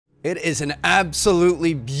It is an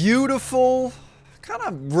absolutely beautiful, kind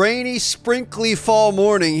of rainy, sprinkly fall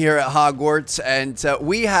morning here at Hogwarts, and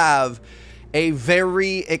we have a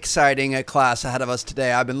very exciting class ahead of us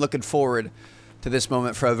today. I've been looking forward to this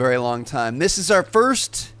moment for a very long time. This is our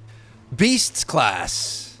first Beasts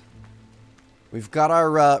class. We've got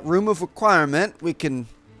our room of requirement. We can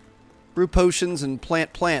brew potions and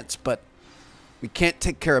plant plants, but we can't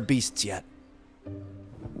take care of beasts yet.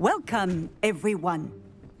 Welcome, everyone.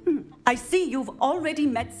 I see you've already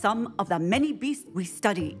met some of the many beasts we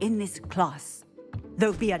study in this class.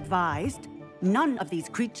 Though be advised, none of these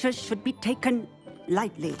creatures should be taken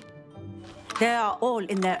lightly. They are all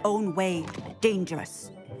in their own way dangerous,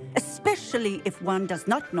 especially if one does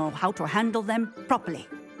not know how to handle them properly.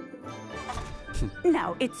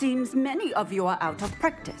 Now, it seems many of you are out of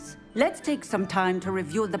practice. Let's take some time to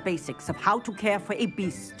review the basics of how to care for a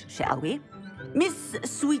beast, shall we? Miss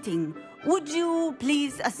Sweeting, would you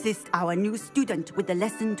please assist our new student with the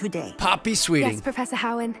lesson today? Poppy Sweeting. Yes, Professor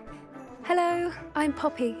Howen. Hello, I'm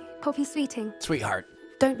Poppy Sweeting. Sweetheart.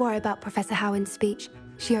 Don't worry about Professor Howen's speech.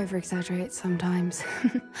 She over-exaggerates sometimes.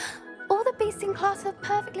 All the beasts in class are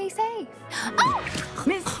perfectly safe. Oh!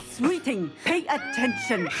 Miss Sweeting, pay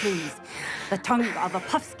attention, please. The tongue of a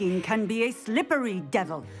puffskein can be a slippery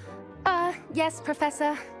devil. Yes,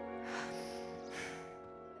 Professor.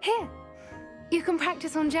 Here, you can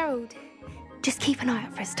practice on Gerald. Just keep an eye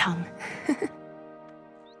out for his tongue.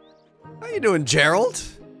 How you doing, Gerald?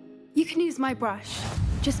 You can use my brush.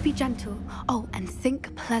 Just be gentle. Oh, and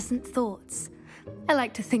think pleasant thoughts. I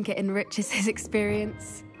like to think it enriches his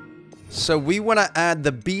experience. So we want to add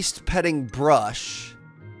the beast petting brush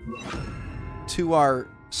to our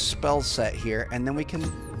spell set here, and then we can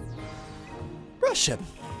brush him.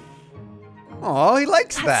 Oh, he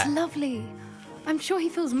likes that. That's lovely. I'm sure he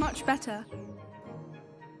feels much better.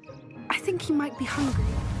 I think he might be hungry.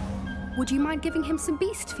 Would you mind giving him some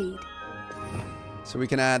beast feed? So we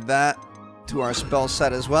can add that to our spell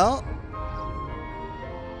set as well.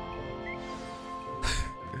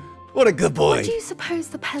 What a good boy. What do you suppose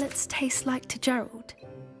the pellets taste like to Gerald?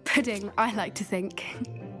 Pudding, I like to think.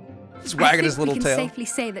 He's wagging his little tail. tail. We can safely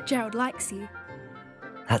say that Gerald likes you.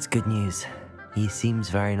 That's good news. He seems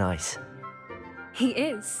very nice. He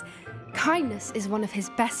is. Kindness is one of his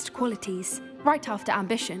best qualities, right after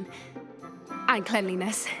ambition. And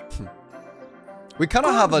cleanliness. We kind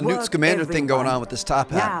of have a Good Newt work, Scamander thing going everyone. on with this top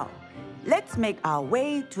hat. Now, let's make our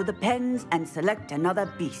way to the pens and select another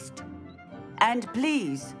beast. And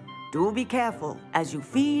please, do be careful as you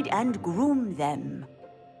feed and groom them.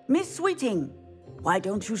 Miss Sweeting, why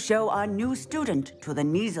don't you show our new student to the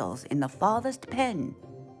Neasels in the farthest pen?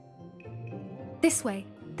 This way.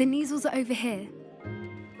 The Neasels are over here.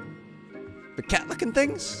 The cat-looking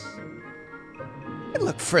things? They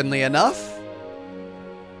look friendly enough.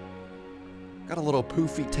 Got a little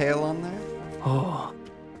poofy tail on there. Oh,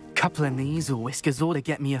 couple of Neasel whiskers ought to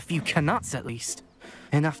get me a few canuts at least.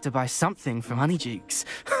 Enough to buy something from Honeydukes.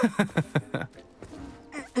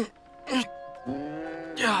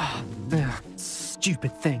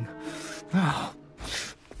 Stupid thing.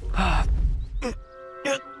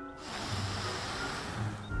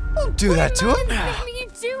 Don't do that to him. What are you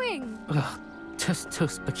doing?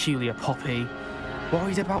 Tuss, peculiar Poppy.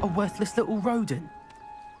 Worried about a worthless little rodent?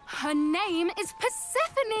 Her name is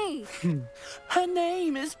Persephone! Her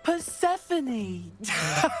name is Persephone!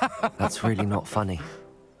 That's really not funny.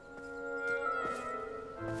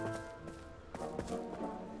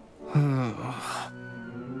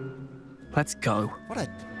 Let's go. What a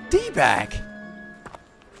D-bag.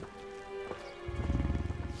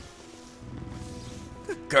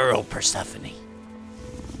 Good girl, Persephone.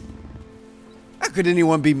 How could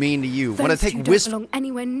anyone be mean to you? Want to Those two take don't belong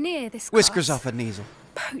anywhere near this whiskers class. off a Neasel?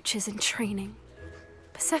 Poachers in training.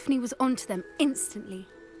 Persephone was onto them instantly.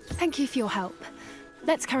 Thank you for your help.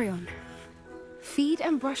 Let's carry on. Feed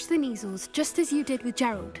and brush the Neasels just as you did with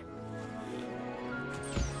Gerald.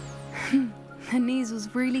 The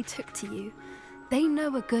Neasels really took to you. They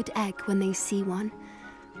know a good egg when they see one.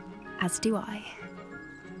 As do I.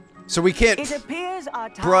 So we can't It appears our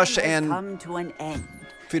time brush has and come to an end.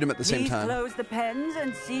 feed them at the same Please time. close the pens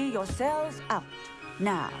and see yourselves out.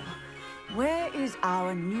 Now, where is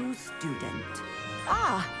our new student?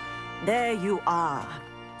 Ah, there you are.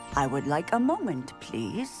 I would like a moment,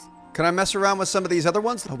 please. Can I mess around with some of these other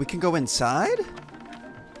ones? Oh, we can go inside?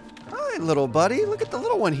 Hi, little buddy. Look at the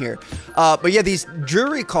little one here. But yeah, these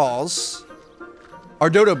jury calls are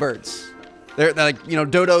dodo birds. They're like, you know,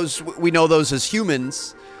 dodos, we know those as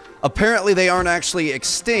humans. Apparently they aren't actually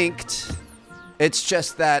extinct. It's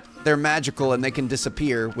just that they're magical and they can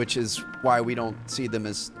disappear, which is why we don't see them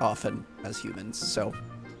as often as humans. So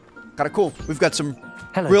Kind of cool. We've got some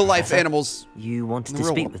Hello, real-life Professor. animals. You wanted in to the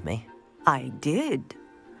real speak world. with me? I did.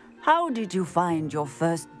 How did you find your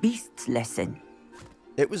first beasts lesson?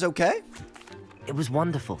 It was okay. It was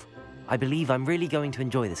wonderful. I believe I'm really going to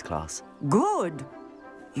enjoy this class. Good.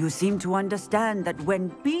 You seem to understand that when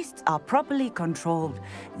beasts are properly controlled,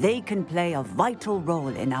 they can play a vital role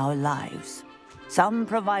in our lives. Some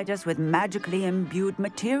provide us with magically imbued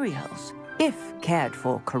materials, if cared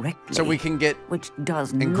for correctly. So we can get which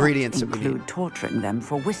does ingredients that not we need. include torturing them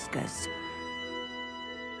for whiskers.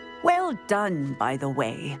 Well done, by the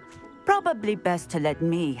way. Probably best to let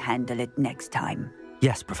me handle it next time.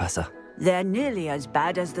 Yes, Professor. They're nearly as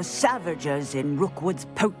bad as the Savagers in Rookwood's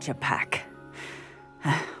poacher pack.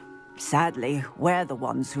 Sadly, we're the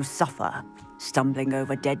ones who suffer, stumbling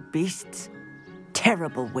over dead beasts.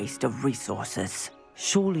 Terrible waste of resources.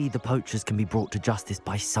 Surely the poachers can be brought to justice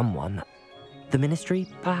by someone. The Ministry,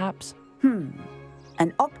 perhaps?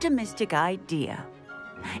 An optimistic idea.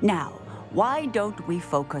 Now, why don't we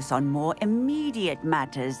focus on more immediate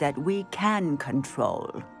matters that we can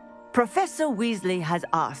control? Professor Weasley has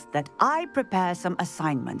asked that I prepare some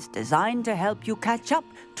assignments designed to help you catch up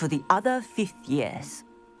to the other 5th years.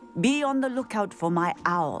 Be on the lookout for my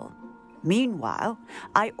owl. Meanwhile,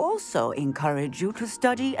 I also encourage you to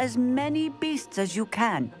study as many beasts as you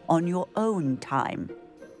can on your own time.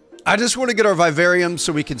 I just want to get our vivarium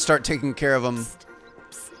so we can start taking care of them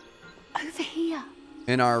Over here.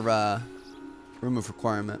 in our room of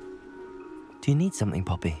requirement. Do you need something,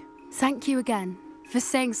 Poppy? Thank you again for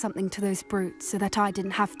saying something to those brutes so that I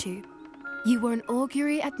didn't have to. You were an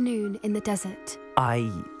augury at noon in the desert.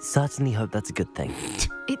 I certainly hope that's a good thing.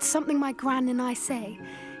 It's something my gran and I say.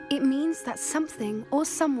 It means that something or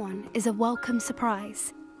someone is a welcome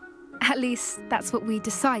surprise. At least, that's what we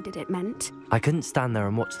decided it meant. I couldn't stand there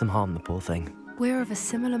and watch them harm the poor thing. We're of a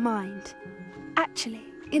similar mind. Actually,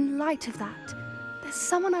 in light of that, there's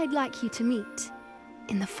someone I'd like you to meet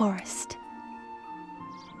in the forest.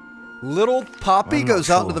 Little Poppy I'm not goes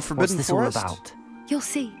out sure. into the Forbidden What's this Forest. all about? You'll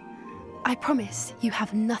see. I promise you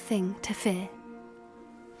have nothing to fear.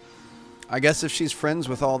 I guess if she's friends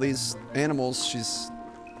with all these animals, she's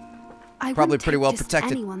I Probably wouldn't pretty take well just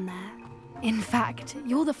protected. anyone there. In fact,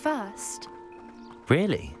 you're the first.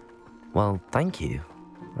 Really? Well, thank you,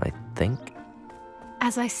 I think.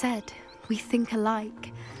 As I said, we think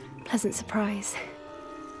alike. Pleasant surprise.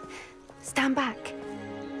 Stand back.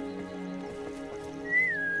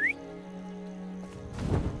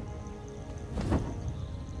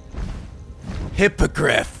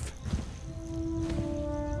 Hippogriff.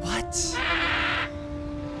 What?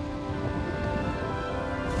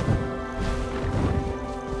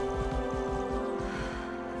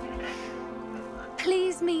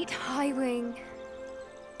 Please meet Highwing.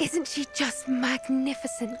 Isn't she just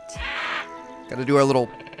magnificent? Gotta do our little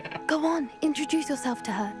Go on, introduce yourself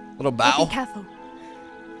to her. little But bow. be careful.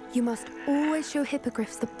 You must always show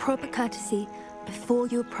hippogriffs the proper courtesy before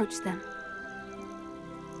you approach them.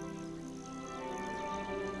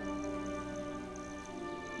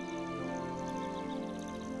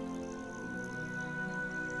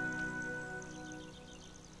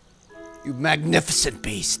 You magnificent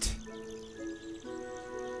beast.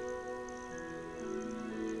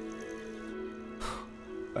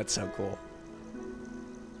 That's so cool.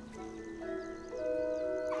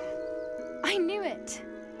 I knew it.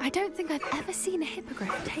 I don't think I've ever seen a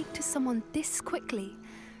hippogriff take to someone this quickly.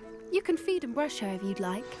 You can feed and brush her if you'd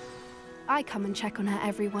like. I come and check on her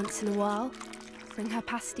every once in a while. Bring her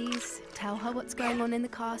pasties, tell her what's going on in the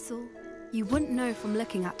castle. You wouldn't know from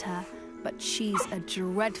looking at her, but she's a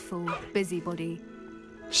dreadful busybody.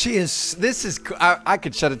 She is. This is. I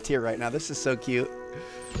could shed a tear right now. This is so cute.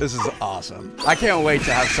 This is awesome. I can't wait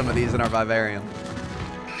to have some of these in our vivarium.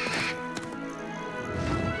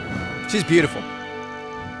 She's beautiful.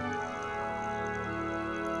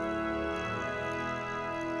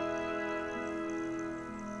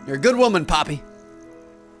 You're a good woman, Poppy.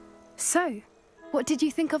 So, what did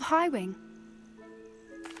you think of Highwing?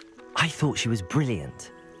 I thought she was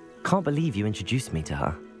brilliant. Can't believe you introduced me to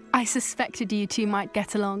her. I suspected you two might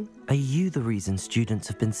get along. Are you the reason students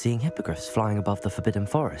have been seeing hippogriffs flying above the Forbidden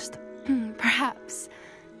Forest? Perhaps.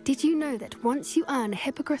 Did you know that once you earn a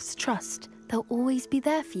hippogriff's trust, they'll always be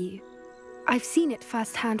there for you? I've seen it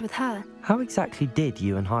firsthand with her. How exactly did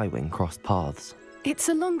you and Highwing cross paths? It's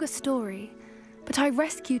a longer story, but I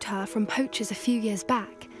rescued her from poachers a few years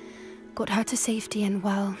back. Got her to safety and,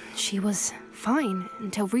 well, she was fine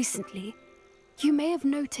until recently. You may have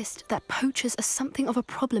noticed that poachers are something of a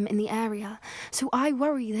problem in the area, so I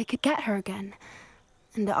worry they could get her again.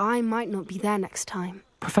 And I might not be there next time.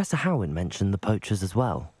 Professor Howin mentioned the poachers as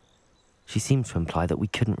well. She seemed to imply that we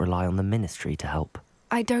couldn't rely on the Ministry to help.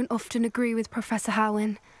 I don't often agree with Professor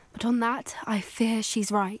Howin, but on that, I fear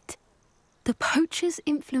she's right. The poachers'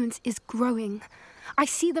 influence is growing. I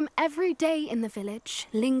see them every day in the village,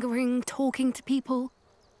 lingering, talking to people.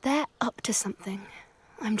 They're up to something.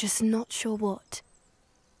 I'm just not sure what.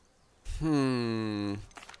 You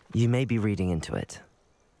may be reading into it.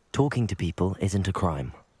 Talking to people isn't a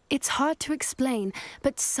crime. It's hard to explain,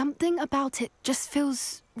 but something about it just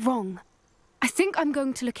feels wrong. I think I'm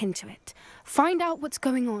going to look into it. Find out what's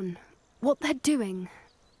going on, what they're doing.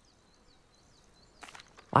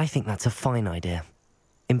 I think that's a fine idea.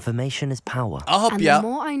 Information is power. I'll help And you the out.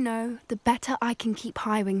 more I know, the better I can keep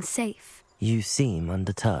Highwing safe. You seem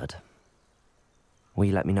undeterred. Will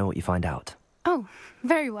you let me know what you find out? Oh,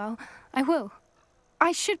 very well. I will.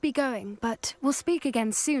 I should be going, but we'll speak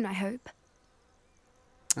again soon, I hope.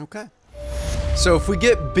 Okay. So if we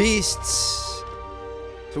get beasts,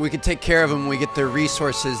 so we can take care of them, we get their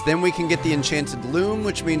resources, then we can get the enchanted loom,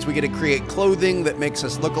 which means we get to create clothing that makes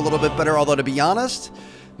us look a little bit better. Although, to be honest,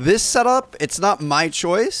 this setup, it's not my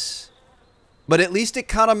choice, but at least it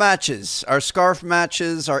kind of matches. Our scarf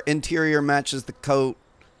matches, our interior matches the coat.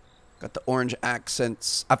 Got the orange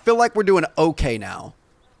accents. I feel like we're doing okay now,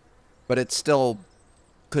 but it still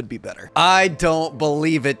could be better. I don't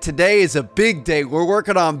believe it. Today is a big day. We're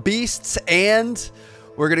working on beasts, and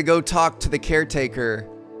we're going to go talk to the caretaker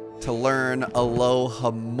to learn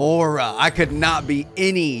Alohomora. I could not be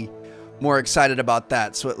any more excited about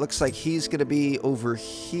that. So it looks like he's going to be over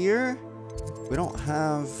here. We don't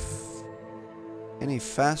have any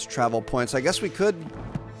fast travel points. I guess we could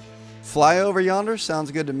fly over yonder.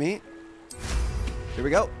 Sounds good to me. Here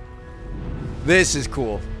we go. This is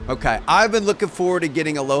cool. Okay, I've been looking forward to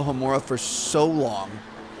getting Alohomora for so long.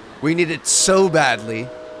 We need it so badly.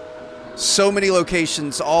 So many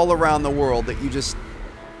locations all around the world that you just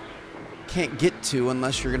can't get to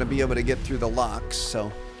unless you're going to be able to get through the locks. So,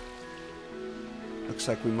 looks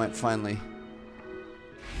like we might finally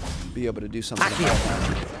be able to do something about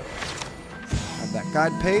that. Have that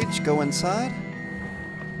guide page. Go inside.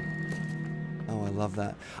 Oh, I love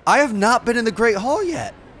that. I have not been in the Great Hall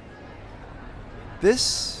yet.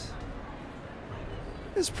 This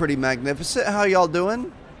is pretty magnificent. How y'all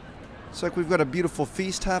doing? Looks like we've got a beautiful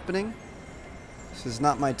feast happening. This is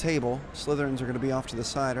not my table. Slytherins are going to be off to the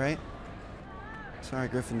side, right? Sorry,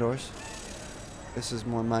 Gryffindors. This is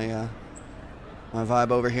more my my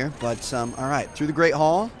vibe over here. But all right, through the Great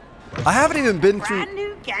Hall. I haven't even been through. Brand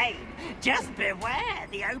new game. Just beware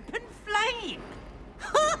the open flame.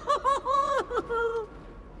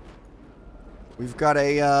 We've got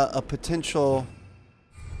a potential.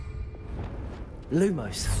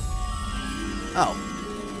 Lumos. Oh.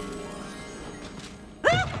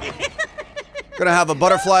 Gonna have a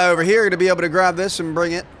butterfly over here. Gonna be able to grab this and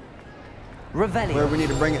bring it Revelio. where we need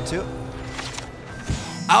to bring it to.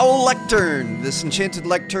 Owl Lectern. This enchanted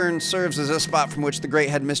lectern serves as a spot from which the great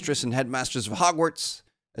headmistress and headmasters of Hogwarts,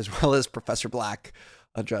 as well as Professor Black,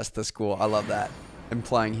 address the school. I love that.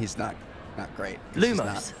 Implying he's not great.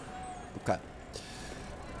 Lumos. Okay.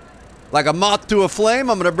 Like a moth to a flame.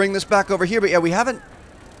 I'm gonna bring this back over here, but yeah, we haven't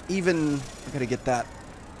even. I gotta get that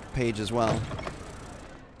page as well.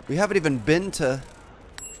 We haven't even been to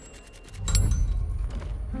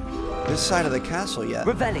this side of the castle yet.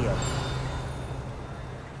 Revelio.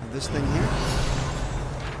 This thing here.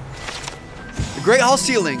 The Great Hall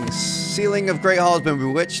ceilings. Ceiling of Great Hall has been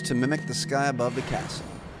bewitched to mimic the sky above the castle.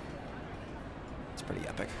 It's pretty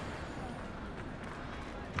epic.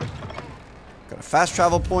 Got a fast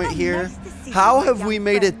travel point here. How have we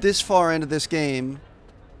made it this far into this game,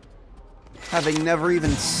 having never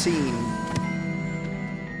even seen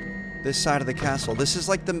this side of the castle? This is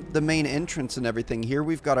like the main entrance and everything. Here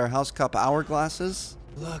we've got our house cup hourglasses.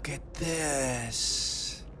 Look at this.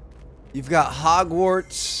 You've got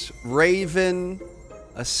Hogwarts, Raven,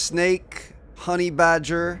 a snake, honey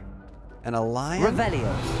badger, and a lion.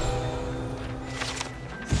 Revelio.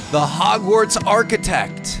 The Hogwarts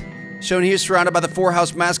Architect. Shown here surrounded by the four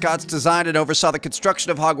house mascots, designed and oversaw the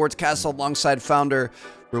construction of Hogwarts Castle alongside founder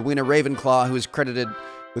Rowena Ravenclaw, who is credited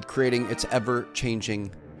with creating its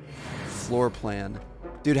ever-changing floor plan.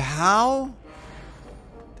 Dude, how?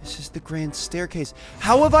 This is the grand staircase.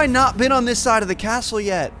 How have I not been on this side of the castle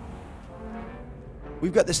yet?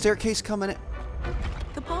 We've got the staircase coming in.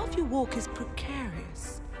 The path you walk is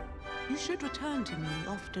precarious. You should return to me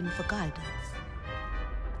often for guidance.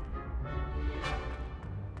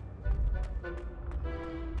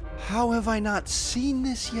 How have I not seen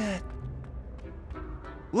this yet?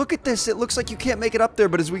 Look at this. It looks like you can't make it up there,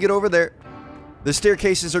 but as we get over there, the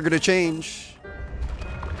staircases are going to change.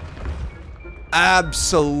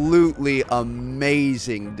 absolutely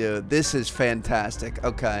amazing, dude. This is fantastic.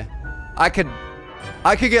 Okay. I could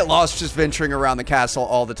get lost just venturing around the castle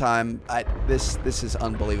all the time. This is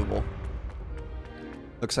unbelievable.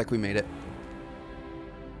 Looks like we made it.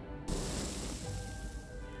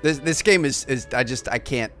 This game is I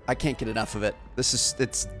can't get enough of it.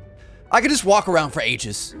 I could just walk around for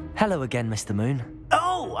ages. Hello again, Mr. Moon.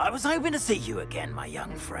 Oh, I was hoping to see you again, my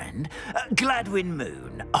young friend. Gladwin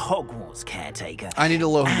Moon, Hogwarts caretaker. I need a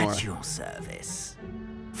little more. At your service.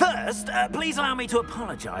 First, please allow me to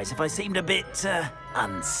apologize if I seemed a bit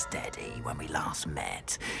unsteady when we last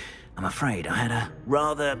met. I'm afraid I had a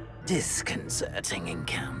rather disconcerting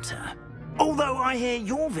encounter. Although I hear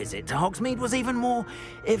your visit to Hogsmeade was even more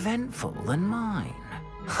eventful than mine.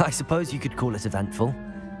 I suppose you could call it eventful.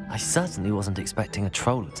 I certainly wasn't expecting a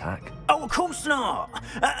troll attack. Oh, of course not.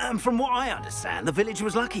 And from what I understand, the village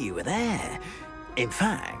was lucky you were there. In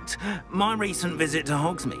fact, my recent visit to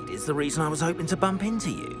Hogsmeade is the reason I was hoping to bump into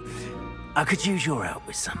you. I could use your help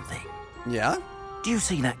with something. Yeah? Do you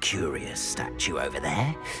see that curious statue over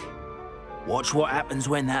there? Watch what happens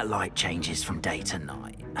when that light changes from day to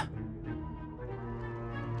night.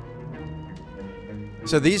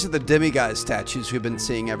 So these are the demiguise statues we've been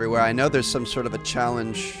seeing everywhere. I know there's some sort of a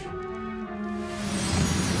challenge.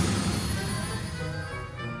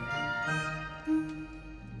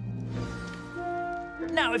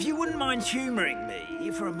 Now, if you wouldn't mind humouring me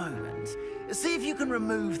for a moment, see if you can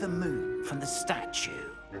remove the moon from the statue.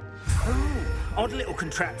 Oh, odd little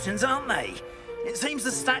contraptions, aren't they? It seems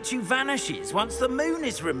the statue vanishes once the moon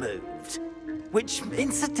is removed, which,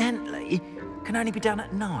 incidentally, can only be done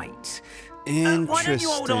at night. Interesting. Why don't you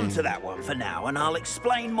hold on to that one for now, and I'll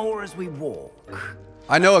explain more as we walk.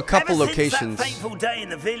 I know a couple Ever locations. Since that fateful day in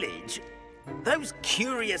the village, those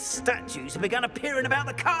curious statues have begun appearing about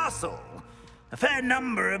the castle. A fair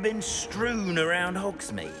number have been strewn around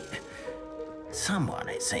Hogsmeade. Someone,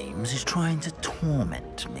 it seems, is trying to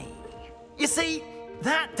torment me. You see,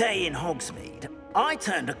 that day in Hogsmeade, I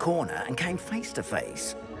turned a corner and came face to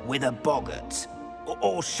face with a boggart,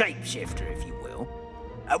 or shapeshifter, if you will,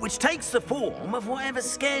 which takes the form of whatever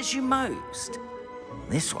scares you most.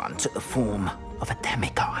 This one took the form of a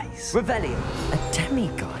demiguise. Revelio, a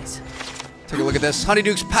demiguise? Take a look at this.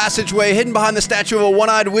 Honeyduke's passageway, hidden behind the statue of a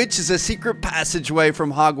one-eyed witch, is a secret passageway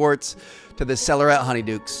from Hogwarts to the cellar at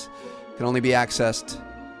Honeyduke's. Can only be accessed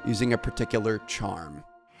using a particular charm.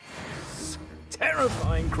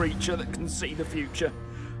 Terrifying creature that can see the future.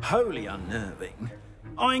 Wholly unnerving.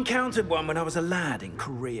 I encountered one when I was a lad in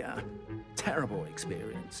Korea. Terrible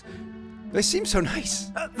experience. They seem so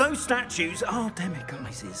nice. Those statues are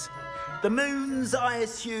demiguises. The moons, I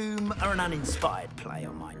assume, are an uninspired play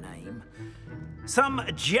on my name. Some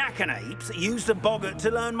jackanapes used a boggart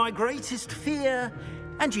to learn my greatest fear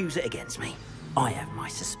and use it against me. I have my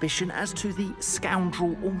suspicion as to the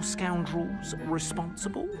scoundrel or scoundrels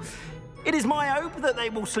responsible. It is my hope that they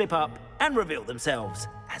will slip up and reveal themselves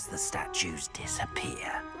as the statues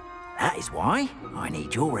disappear. That is why I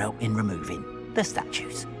need your help in removing the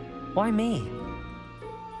statues. Why me?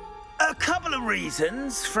 A couple of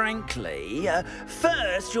reasons, frankly.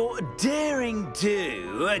 First, your daring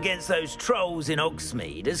do against those trolls in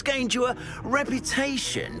Hogsmeade has gained you a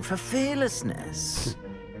reputation for fearlessness.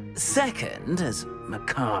 Second, as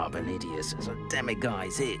macabre and hideous as a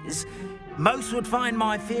demiguise is, most would find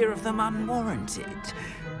my fear of them unwarranted.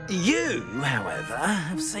 You, however,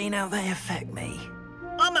 have seen how they affect me.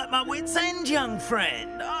 I'm at my wit's end, young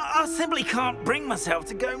friend. I simply can't bring myself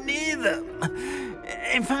to go near them.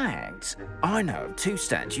 In fact, I know of two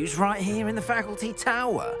statues right here in the faculty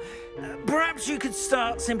tower. Perhaps you could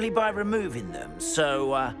start simply by removing them,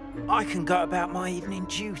 so I can go about my evening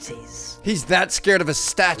duties. He's that scared of a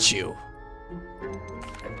statue.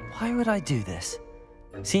 Why would I do this?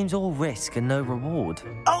 Seems all risk and no reward.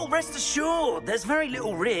 Oh, rest assured, there's very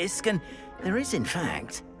little risk, and there is, in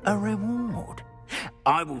fact, a reward.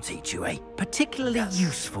 I will teach you a particularly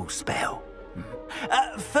useful spell.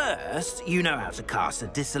 First, you know how to cast a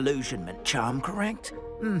disillusionment charm, correct?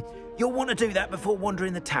 You'll want to do that before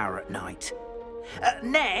wandering the tower at night.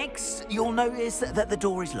 Next, you'll notice that the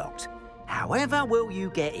door is locked. However will you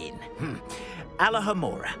get in?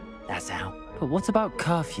 Alahomora, that's how. But what about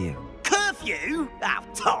curfew? Curfew? Oh,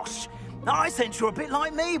 tosh. I sense you're a bit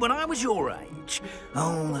like me when I was your age.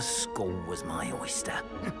 Oh, the school was my oyster.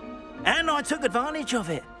 And I took advantage of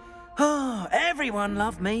it. Oh, everyone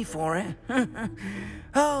loved me for it.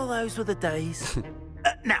 Oh, those were the days.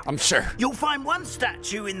 Now, I'm sure. You'll find one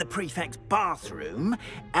statue in the prefect's bathroom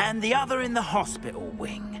and the other in the hospital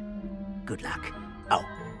wing. Good luck. Oh,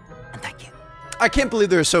 and thank you. I can't believe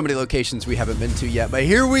there are so many locations we haven't been to yet, but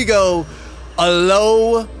here we go.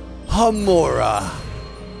 Alohomora.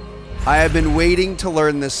 I have been waiting to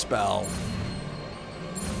learn this spell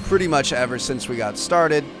pretty much ever since we got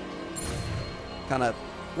started. Kind of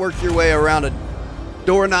work your way around a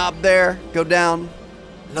doorknob there, go down,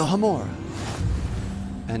 Alohomora.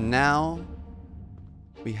 And now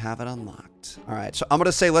we have it unlocked. All right, so I'm going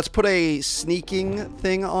to say let's put a sneaking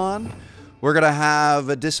thing on. We're going to have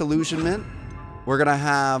a disillusionment. We're going to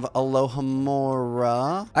have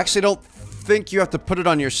Alohomora. Actually, I don't think you have to put it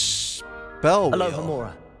on your spell wheel.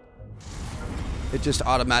 Alohomora. It just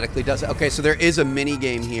automatically does it. Okay, so there is a mini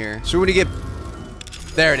game here. So we want to get...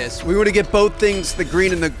 There it is. We want to get both things, the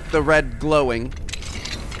green and the red glowing.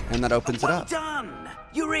 And that opens it up. Well done!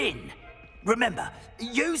 You're in. Remember,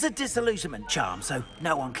 use a disillusionment charm so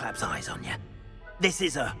no one claps eyes on you. This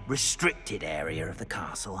is a restricted area of the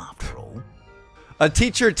castle, after all. A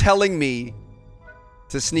teacher telling me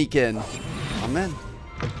to sneak in. I'm in.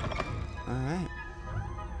 All right.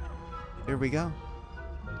 Here we go.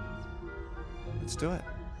 Let's do it.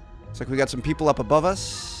 Looks like we got some people up above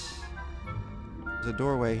us. There's a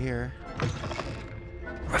doorway here.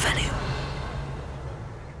 Revelio.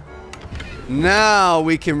 Now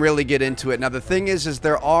we can really get into it. Now the thing is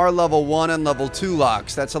there are level 1 and level 2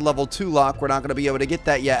 locks. That's a level 2 lock. We're not going to be able to get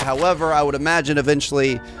that yet. However, I would imagine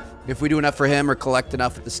eventually, if we do enough for him or collect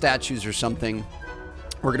enough of the statues or something,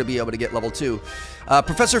 we're going to be able to get level 2.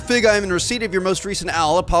 Professor Fig, I am in receipt of your most recent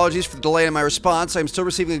owl. Apologies for the delay in my response. I am still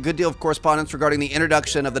receiving a good deal of correspondence regarding the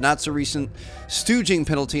introduction of the not-so-recent stooging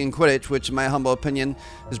penalty in Quidditch, which, in my humble opinion,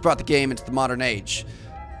 has brought the game into the modern age.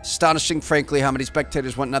 Astonishing, frankly, how many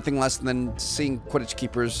spectators want nothing less than seeing Quidditch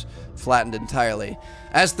keepers flattened entirely.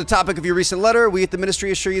 As the topic of your recent letter, we at the Ministry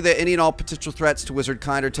assure you that any and all potential threats to wizard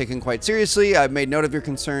kind are taken quite seriously. I've made note of your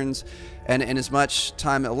concerns, and in as much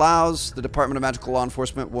time it allows, the Department of Magical Law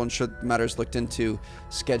Enforcement will ensure the matter is looked into,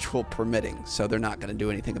 schedule permitting, so they're not going to do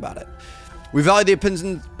anything about it. We value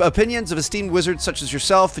the opinions of esteemed wizards such as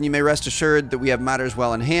yourself, and you may rest assured that we have matters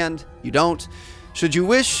well in hand. You don't. Should you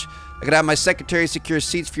wish, I could have my secretary secure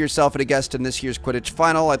seats for yourself and a guest in this year's Quidditch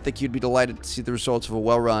final. I think you'd be delighted to see the results of a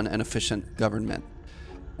well-run and efficient government.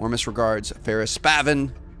 Warmest regards, Ferris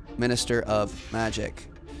Spavin, Minister of Magic.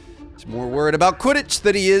 He's more worried about Quidditch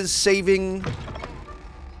than he is saving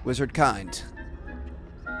wizard kind.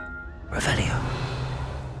 Revelio.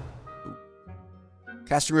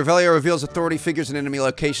 Casting Revelio reveals authority figures in enemy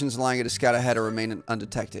locations, allowing you to scout ahead or remain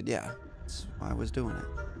undetected. Yeah, that's why I was doing it.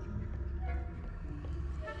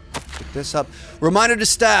 Pick this up. Reminder to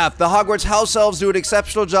staff, the Hogwarts house elves do an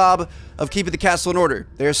exceptional job of keeping the castle in order.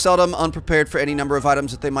 They are seldom unprepared for any number of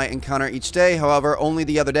items that they might encounter each day. However, only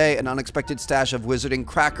the other day, an unexpected stash of wizarding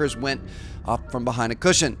crackers went off from behind a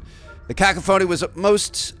cushion. The cacophony was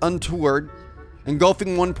most untoward,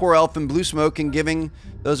 engulfing one poor elf in blue smoke and giving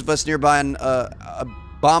those of us nearby an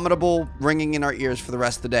abominable ringing in our ears for the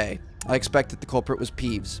rest of the day. I expect that the culprit was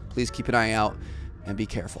Peeves. Please keep an eye out and be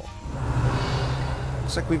careful.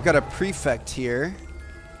 Looks like we've got a prefect here.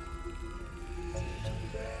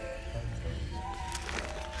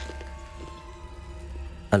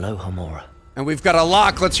 Alohomora. And we've got a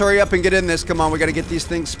lock. Let's hurry up and get in this. Come on, we got to get these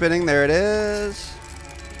things spinning. There it is.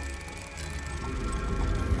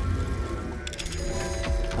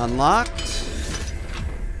 Unlocked.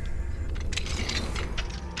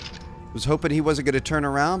 Was hoping he wasn't going to turn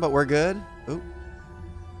around, but we're good. Ooh.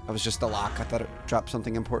 That was just the lock. I thought it dropped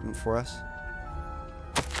something important for us.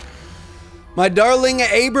 My darling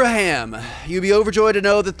Abraham, you'd be overjoyed to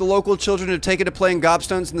know that the local children have taken to playing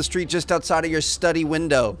gobstones in the street just outside of your study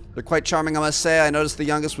window. They're quite charming, I must say. I noticed the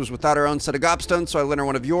youngest was without her own set of gobstones, so I lent her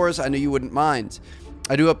one of yours. I knew you wouldn't mind.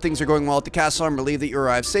 I do hope things are going well at the castle. I'm relieved that you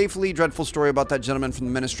arrived safely. Dreadful story about that gentleman from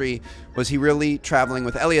the Ministry. Was he really traveling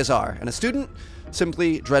with Eleazar and a student?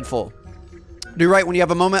 Simply dreadful. Do right when you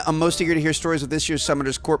have a moment. I'm most eager to hear stories of this year's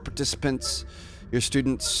Summoner's Court participants. Your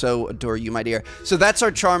students so adore you, my dear. So that's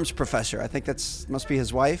our charms professor. I think that's must be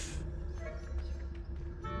his wife.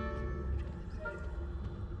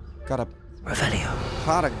 Got a Revelio.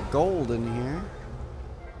 pot of gold in here.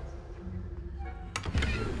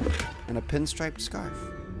 And a pinstriped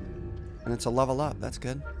scarf. And it's a level up. That's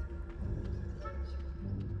good.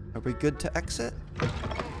 Are we good to exit?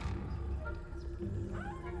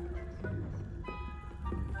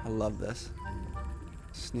 I love this.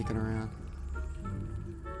 Sneaking around.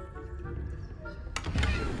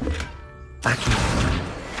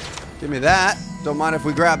 Give me that. Don't mind if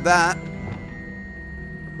we grab that.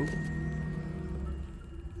 Ooh.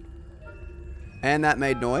 And that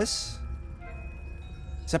made noise.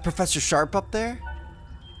 Is that Professor Sharp up there?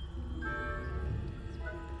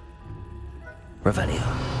 Revelio.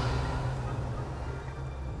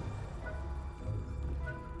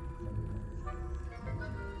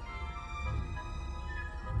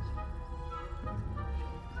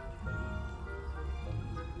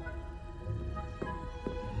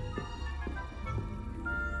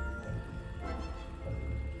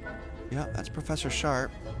 Yeah, that's Professor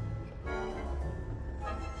Sharp.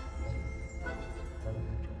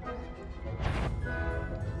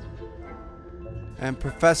 And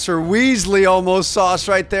Professor Weasley almost saw us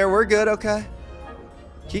right there. We're good, okay.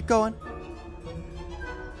 Keep going.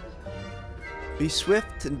 Be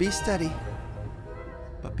swift and be steady.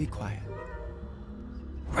 But be quiet.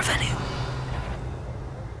 Revelio.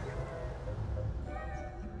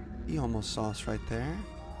 He almost saw us right there.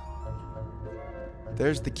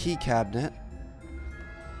 There's the key cabinet.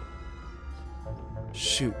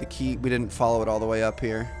 Shoot, the key, we didn't follow it all the way up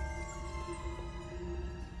here.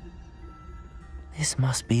 This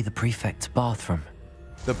must be the prefect's bathroom.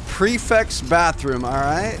 The prefect's bathroom, all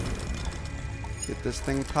right. Get this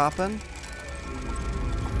thing popping.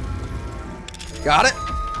 Got it.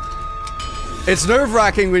 It's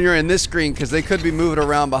nerve-wracking when you're in this screen because they could be moving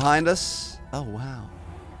around behind us. Oh, wow.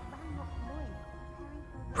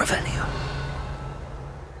 Revelio.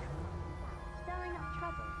 Stirring up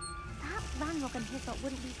trouble. Perhaps Ranrock and Hyssop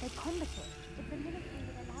wouldn't be so combative if the ministry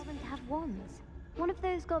would allow them to have wands. One of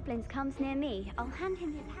those goblins comes near me, I'll hand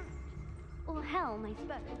him his hat. Or helm, I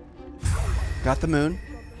suppose. Got the moon.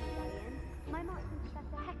 My mark from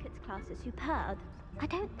Professor Hecat's class is superb. I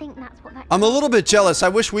don't think that's what that... I'm a little bit jealous. I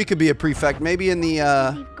wish we could be a prefect. Maybe in the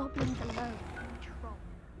Leave goblins alone. Troll.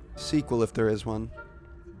 sequel, if there is one.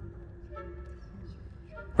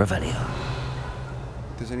 Revelio.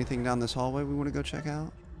 If there's anything down this hallway we want to go check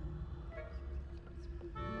out?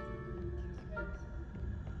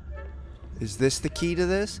 Is this the key to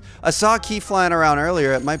this? I saw a key flying around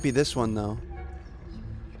earlier. It might be this one, though.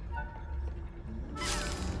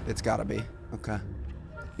 It's gotta be. Okay.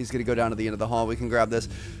 He's gonna go down to the end of the hall. We can grab this.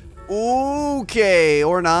 Okay,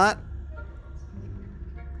 or not.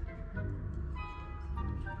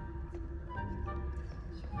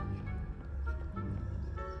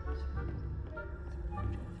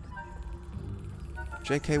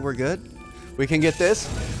 JK, we're good. We can get this.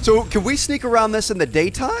 So, can we sneak around this in the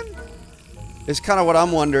daytime? Is kind of what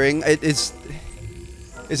I'm wondering. Is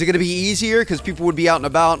it going to be easier because people would be out and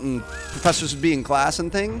about and professors would be in class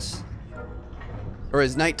and things? Or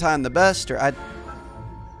is nighttime the best? Or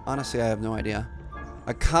honestly, I have no idea.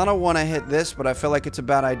 I kind of want to hit this, but I feel like it's a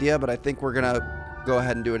bad idea. But I think we're gonna go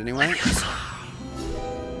ahead and do it anyway.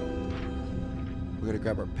 We're gonna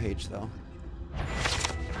grab our page though.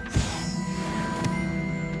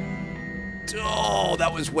 Oh,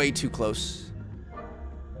 that was way too close.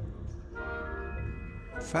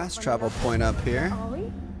 Fast travel point up here.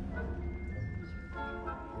 My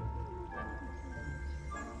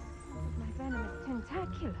venom is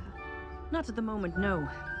tentacular. Not at the moment, no.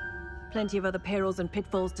 Plenty of other perils and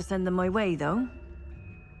pitfalls to send them my way, though.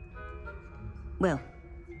 Well,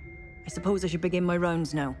 I suppose I should begin my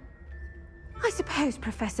rounds now. I suppose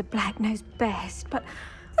Professor Black knows best, but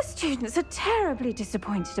the students are terribly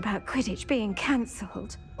disappointed about Quidditch being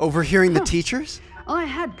cancelled. Overhearing the teachers? I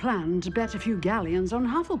had planned to bet a few galleons on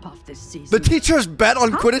Hufflepuff this season. The teachers bet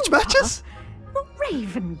on Quidditch Hufflepuff? matches? Not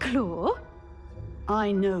Ravenclaw.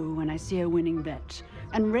 I know when I see a winning bet,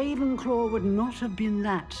 and Ravenclaw would not have been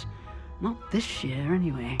that. Not this year,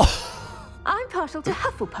 anyway. I'm partial to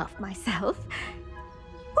Hufflepuff myself.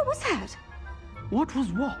 What was that? What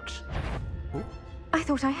was what? I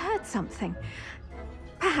thought I heard something.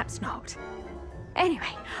 Perhaps not.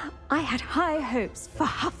 Anyway, I had high hopes for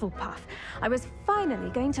Hufflepuff. I was finally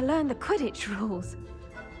going to learn the Quidditch rules.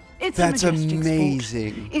 It's That's a majestic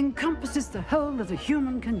amazing. Sport. Encompasses the whole of the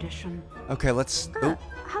human condition. Okay, let's... Oh,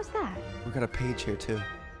 How's that? we got a page here, too.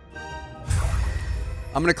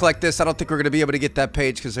 I'm going to collect this. I don't think we're going to be able to get that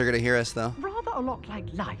page because they're going to hear us, though. Rather a lot like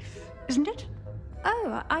life, isn't it?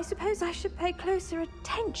 Oh, I suppose I should pay closer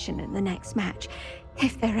attention in the next match,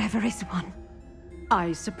 if there ever is one.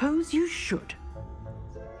 I suppose you should.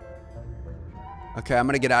 Okay, I'm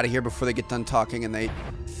going to get out of here before they get done talking and they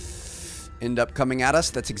end up coming at us.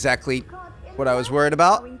 That's exactly what I was worried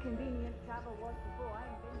about.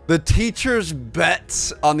 The teachers'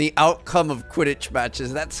 bets on the outcome of Quidditch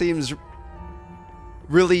matches. That seems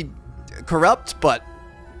really corrupt, but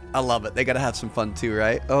I love it. They got to have some fun too,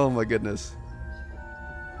 right? Oh my goodness.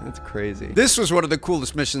 That's crazy. This was one of the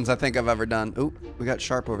coolest missions I think I've ever done. Oh, we got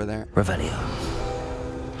Sharp over there. Revelio.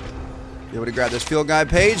 Be able to grab this field guide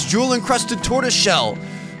page. Jewel-encrusted tortoise shell.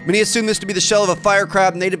 Many assume this to be the shell of a fire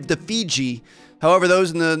crab native to Fiji. However,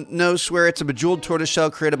 those in the know swear it's a bejeweled tortoise shell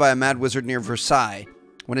created by a mad wizard near Versailles.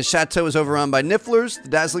 When his chateau was overrun by nifflers, the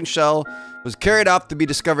dazzling shell was carried off to be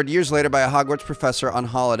discovered years later by a Hogwarts professor on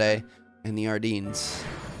holiday in the Ardennes.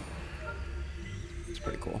 It's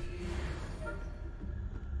pretty cool.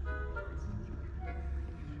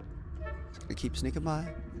 Just gonna keep sneaking by.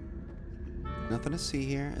 Nothing to see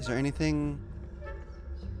here. Is there anything?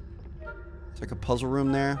 It's like a puzzle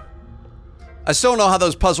room there. I still don't know how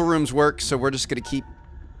those puzzle rooms work, so we're just gonna keep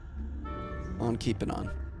on keeping on.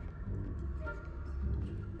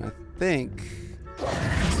 I think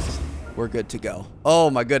we're good to go. Oh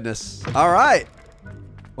my goodness. All right.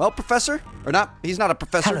 Well, Professor, or not, he's not a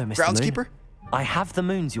professor. Hello, Mr. Groundskeeper. Moon. I have the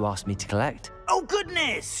moons you asked me to collect. Oh,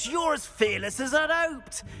 goodness! You're as fearless as I'd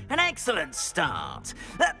hoped. An excellent start.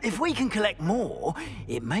 If we can collect more,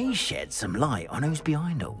 it may shed some light on who's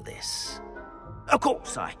behind all this. Of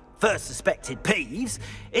course, I first suspected Peeves.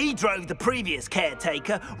 He drove the previous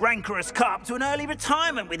caretaker, Rancorous Carp, to an early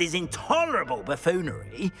retirement with his intolerable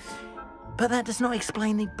buffoonery. But that does not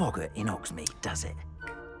explain the boggart in Hogsmeade, does it?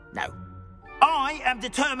 No. I am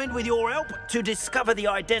determined, with your help, to discover the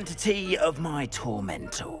identity of my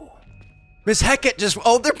tormentor. Miss Hecat just...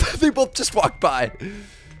 Oh, they both just walked by.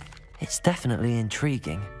 It's definitely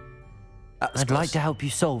intriguing. I'd like to help you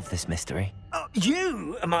solve this mystery.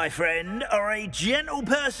 You, my friend, are a gentle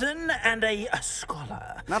person and a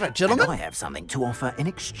scholar. Not a gentleman? And I have something to offer in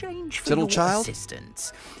exchange for Little your child?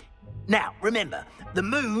 assistance. Now, remember, the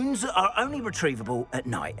moons are only retrievable at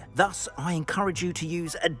night. Thus, I encourage you to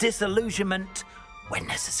use a disillusionment when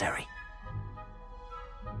necessary.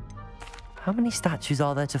 How many statues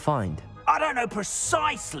are there to find? I don't know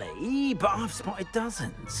precisely, but I've spotted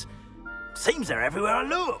dozens. Seems they're everywhere I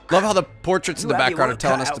look. Love how the portraits in the background are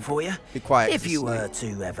telling us to for you, be quiet. if you were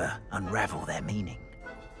to ever unravel their meaning.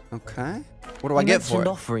 Okay. What do I get for it?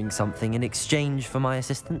 Offering something in exchange for my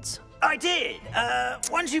assistance? I did.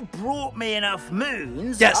 Once you've brought me enough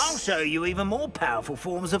moons, yes, I'll show you even more powerful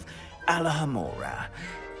forms of Alohomora.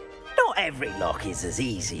 Not every lock is as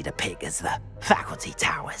easy to pick as the faculty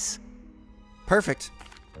towers. Perfect.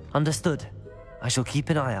 Understood. I shall keep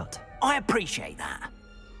an eye out. I appreciate that.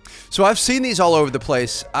 So I've seen these all over the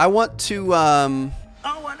place. I want to, Oh,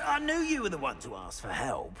 I knew you were the one to ask for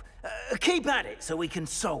help. Keep at it so we can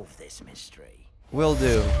solve this mystery. Will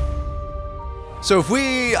do. So if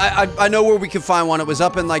we... I know where we can find one. It was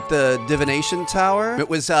up in, like, the divination tower. It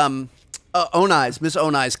was, Onai's, Miss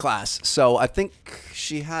Onai's class. So I think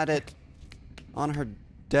she had it on her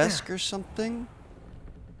desk or something.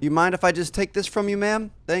 You mind if I just take this from you, ma'am?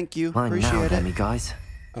 Thank you. Appreciate it. Guys.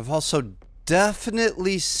 I've also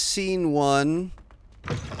definitely seen one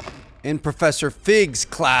in Professor Fig's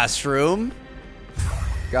classroom.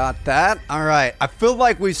 Got that. All right. I feel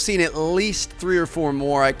like we've seen at least 3 or 4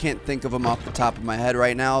 more. I can't think of them off the top of my head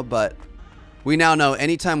right now, but we now know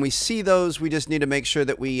anytime we see those, we just need to make sure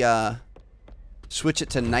that we switch it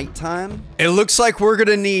to nighttime. It looks like we're going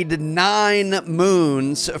to need 9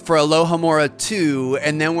 moons for Alohomora 2,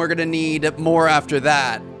 and then we're going to need more after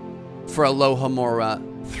that for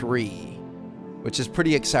Alohomora 3, which is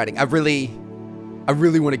pretty exciting. I really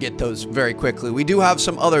want to get those very quickly. We do have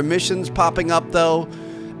some other missions popping up, though.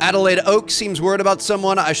 Adelaide Oak seems worried about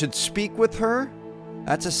someone. I should speak with her.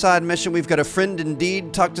 That's a side mission. We've got a friend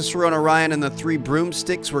indeed. Talk to Serona Ryan and the 3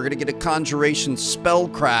 broomsticks. We're going to get a conjuration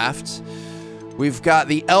spellcraft. We've got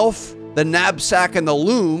the elf, the knapsack, and the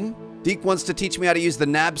loom. Deke wants to teach me how to use the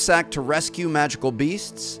knapsack to rescue magical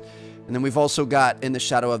beasts. And then we've also got In the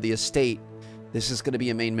Shadow of the Estate. This is going to be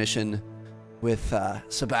a main mission with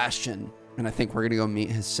Sebastian. And I think we're going to go meet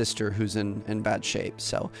his sister, who's in bad shape.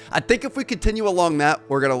 So I think if we continue along that,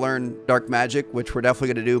 we're going to learn dark magic, which we're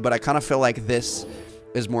definitely going to do. But I kind of feel like this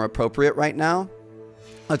is more appropriate right now.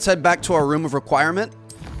 Let's head back to our room of requirement.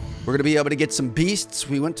 We're going to be able to get some beasts.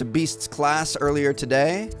 We went to beasts class earlier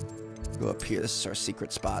today. Go up here. This is our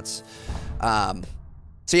secret spots.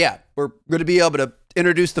 So yeah, we're going to be able to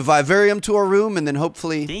introduce the vivarium to our room, and then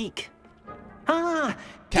hopefully Deke.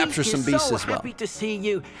 Capture some beasts so as well. Happy to see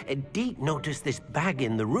you. Deke noticed this bag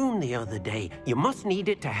in the room the other day. You must need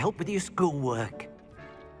it to help with your schoolwork.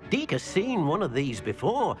 Deke has seen one of these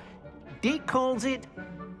before. Deke calls it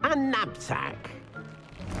a knapsack.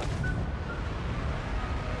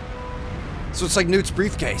 So it's like Newt's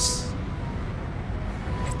briefcase.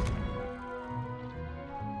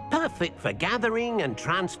 Perfect for gathering and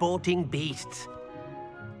transporting beasts.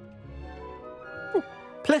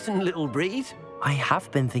 Pleasant little breeze. I have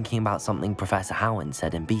been thinking about something Professor Howard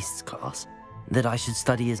said in Beasts class, that I should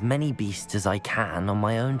study as many beasts as I can on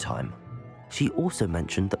my own time. She also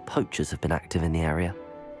mentioned that poachers have been active in the area.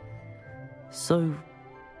 So,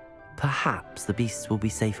 perhaps the beasts will be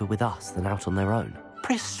safer with us than out on their own.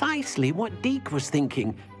 Precisely what Deke was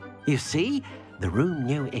thinking. You see, the room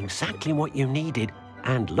knew exactly what you needed,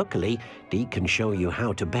 and luckily, Deke can show you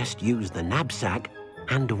how to best use the knapsack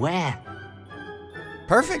and where.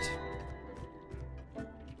 Perfect.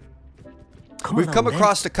 We've come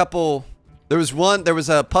across a couple There was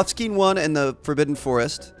a Puffskein one in the Forbidden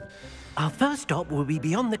Forest. Our first stop will be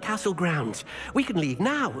beyond the castle grounds. We can leave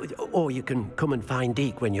now, or you can come and find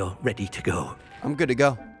Deke when you're ready to go. I'm good to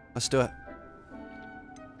go. Let's do it.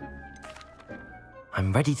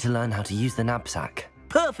 I'm ready to learn how to use the knapsack.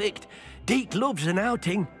 Perfect. Deke loves an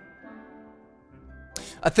outing.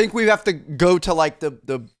 I think we have to go to like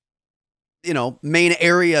the you know, main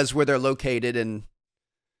areas where they're located and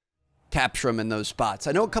capture them in those spots.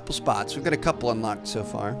 I know a couple spots. We've got a couple unlocked so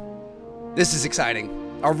far. This is exciting.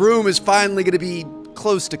 Our room is finally going to be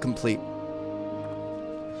close to complete.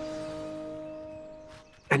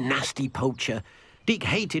 A nasty poacher. Deke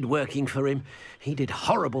hated working for him. He did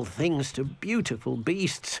horrible things to beautiful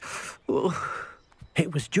beasts. Oh,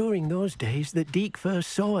 it was during those days that Deke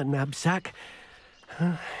first saw a knapsack.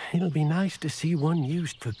 It'll be nice to see one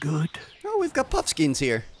used for good. Oh, we've got Puffskeins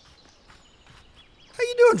here. How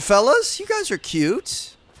you doing, fellas? You guys are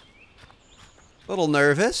cute. A little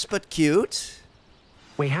nervous, but cute.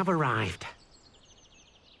 We have arrived.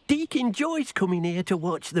 Deke enjoys coming here to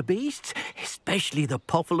watch the beasts, especially the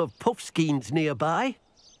potful of Puffskeins nearby.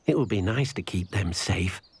 It will be nice to keep them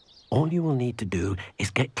safe. All you will need to do is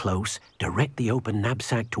get close, direct the open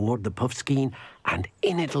knapsack toward the Puffskein, and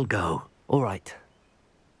in it'll go. All right.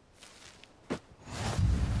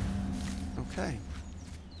 Okay.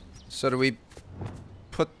 So do we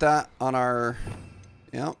put that on our...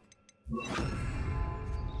 Yep.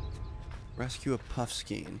 Rescue a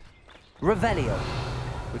Puffskein. Revelio.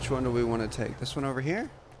 Which one do we want to take? This one over here?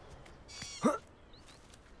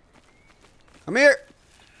 Come here!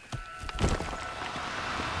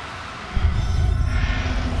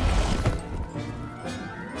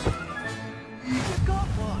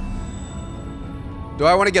 Do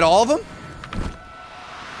I want to get all of them?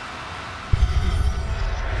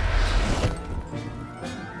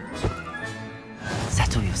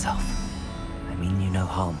 Settle yourself. I mean you no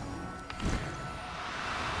harm.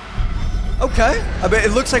 Okay. I mean,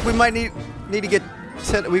 it looks like we might need to get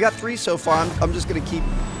 10. We got 3 so far. I'm just going to keep...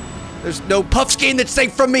 There's no Puffskein that's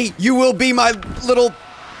safe from me. You will be my little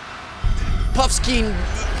Puffskein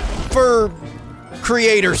fur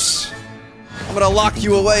creators. I'm going to lock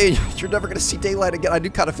you away. You're never going to see daylight again. I do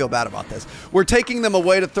kind of feel bad about this. We're taking them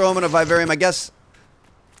away to throw them in a vivarium. I guess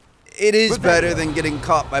it is better than getting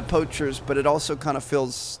caught by poachers, but it also kind of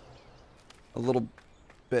feels a little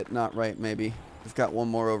bit not right, maybe. We've got one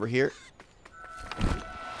more over here.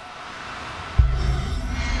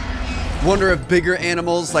 Wonder if bigger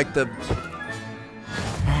animals like the...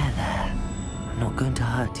 There. I'm not going to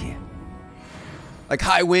hurt you. Like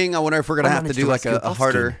High Wing, I wonder if we're going to have to do like a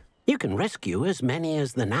harder... You can rescue as many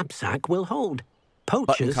as the knapsack will hold.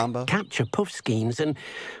 Poachers capture Puffskeins and,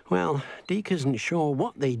 well, Deke isn't sure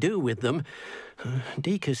what they do with them.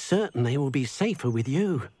 Deke is certain they will be safer with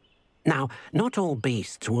you. Now, not all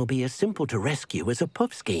beasts will be as simple to rescue as a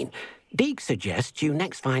Puffskein. Deke suggests you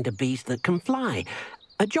next find a beast that can fly.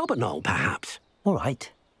 A Jobberknoll, perhaps. All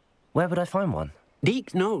right. Where would I find one?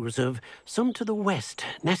 Deke knows of some to the west,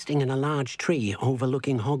 nesting in a large tree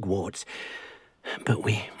overlooking Hogwarts. But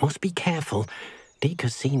we must be careful. Deke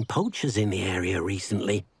has seen poachers in the area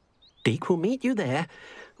recently. Deke will meet you there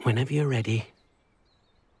whenever you're ready.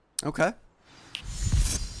 Okay.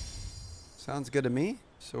 Sounds good to me.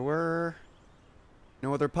 So we're...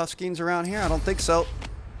 No other Puffskeins around here? I don't think so.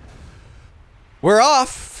 We're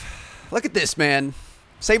off! Look at this, man.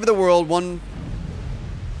 Save the world, one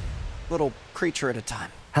little creature at a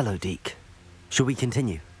time. Hello, Deke. Shall we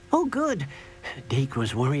continue? Oh, good. Deke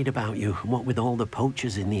was worried about you, what with all the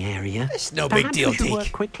poachers in the area. It's no big deal, Perhaps we should Deke.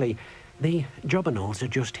 work quickly. The Jobberknolls are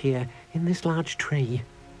just here, in this large tree.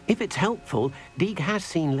 If it's helpful, Deke has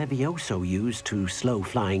seen Levioso used to slow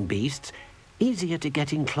flying beasts. Easier to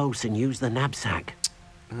get in close and use the knapsack.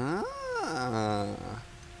 Ah.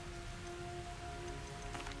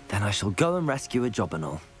 Then I shall go and rescue a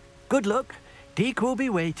Jobberknoll. Good luck. Deke will be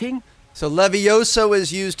waiting. So Levioso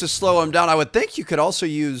is used to slow him down. I would think you could also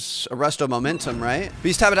use Arresto Momentum, right?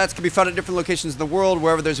 Beast habitats can be found at different locations in the world.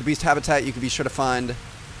 Wherever there's a beast habitat, you can be sure to find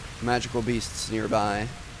magical beasts nearby.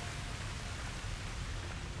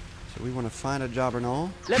 So we want to find a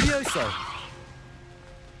Jobberknoll. Levioso!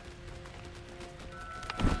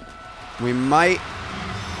 We might...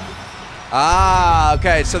 Ah,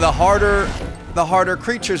 okay. So the harder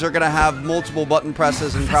creatures are going to have multiple button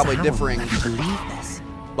presses and probably differing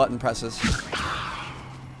button presses.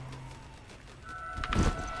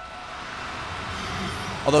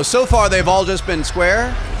 Although so far they've all just been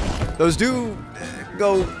square. Those do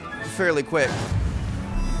go fairly quick.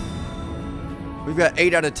 We've got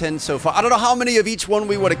 8 out of 10 so far. I don't know how many of each one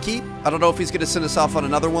we want to keep. I don't know if he's going to send us off on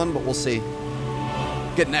another one, but we'll see.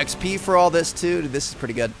 Getting XP for all this too. Dude, this is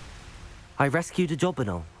pretty good. I rescued a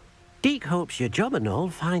Jobberknoll. Deek hopes your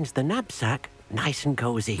Jobberknoll finds the knapsack nice and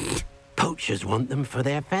cozy. Poachers want them for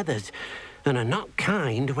their feathers, and are not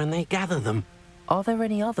kind when they gather them. Are there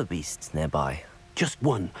any other beasts nearby? Just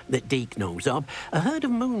one that Deek knows of, a herd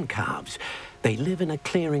of moon calves. They live in a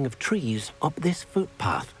clearing of trees up this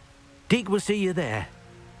footpath. Deek will see you there.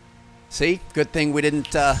 See? Good thing we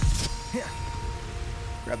didn't, grab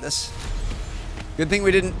this. Good thing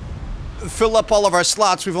we didn't fill up all of our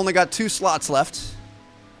slots. We've only got 2 slots left.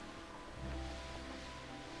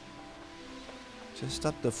 Just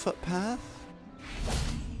up the footpath.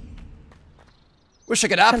 Wish I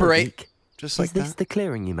could operate. Just like that. Is this the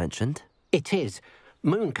clearing you mentioned? It is.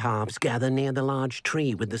 Moon calves gather near the large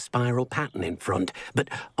tree with the spiral pattern in front, but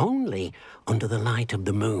only under the light of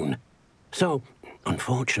the moon. So,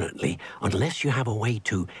 unfortunately, unless you have a way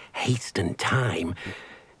to hasten time,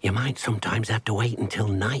 you might sometimes have to wait until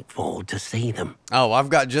nightfall to see them. Oh, I've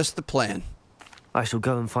got just the plan. I shall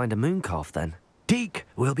go and find a moon calf then. Deek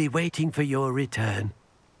will be waiting for your return.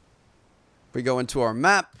 We go into our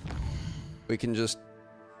map. We can just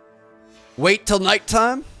wait till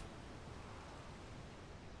nighttime.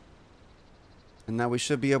 And now we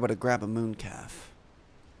should be able to grab a moon calf.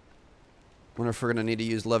 Wonder if we're going to need to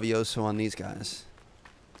use Levioso on these guys.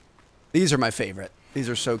 These are my favorite. These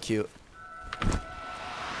are so cute.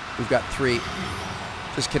 We've got 3.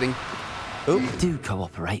 Just kidding. Ooh. Do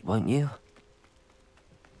cooperate, won't you?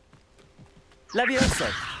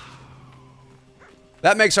 Levioso.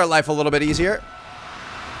 That makes our life a little bit easier.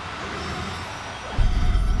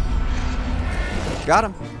 Got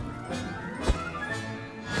him.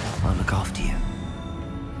 I'll look after you.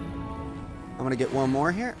 I'm going to get one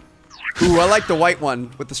more here. Ooh, I like the white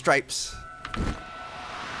one with the stripes.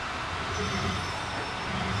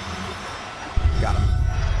 Got him.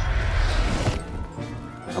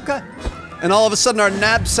 Okay. And all of a sudden our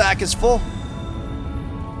knapsack is full.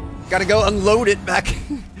 Got to go unload it back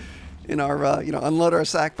in our, unload our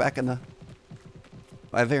sack back in the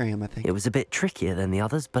vivarium, I think. It was a bit trickier than the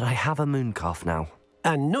others, but I have a moon calf now.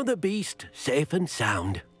 Another beast, safe and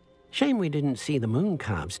sound. Shame we didn't see the moon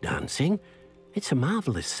calves dancing. It's a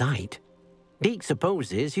marvelous sight. Deek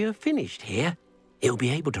supposes you're finished here. He'll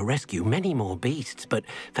be able to rescue many more beasts, but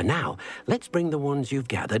for now, let's bring the ones you've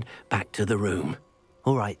gathered back to the room.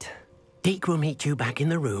 All right. Deek will meet you back in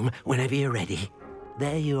the room whenever you're ready.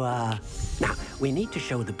 There you are. Now, we need to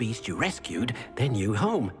show the beast you rescued their new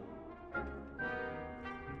home.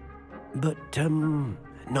 But,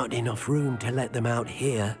 not enough room to let them out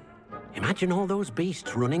here. Imagine all those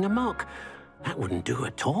beasts running amok. That wouldn't do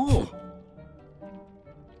at all.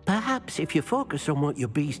 Perhaps if you focus on what your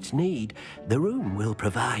beasts need, the room will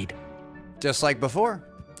provide. Just like before.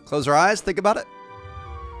 Close our eyes, think about it.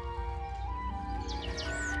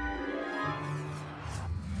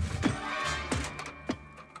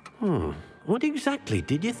 What exactly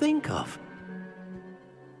did you think of?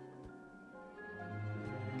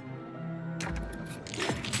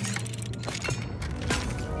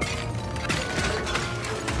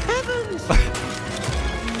 Heavens!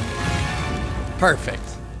 Perfect.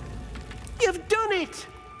 You've done it!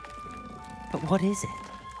 But what is it?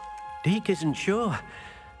 Deek isn't sure.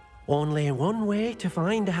 Only one way to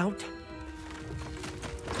find out.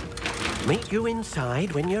 Meet you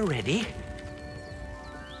inside when you're ready.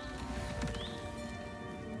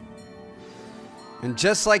 And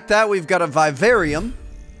just like that, we've got a vivarium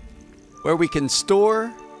where we can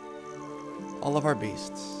store all of our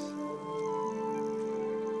beasts.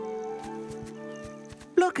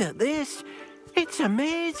 Look at this. It's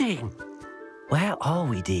amazing. Where are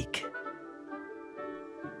we, Deek?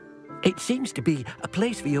 It seems to be a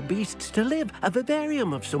place for your beasts to live, a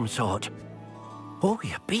vivarium of some sort. Oh,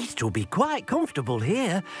 your beasts will be quite comfortable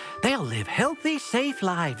here. They'll live healthy, safe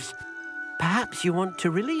lives. Perhaps you want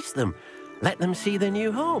to release them. Let them see their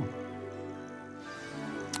new home.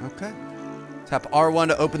 Okay. Tap R1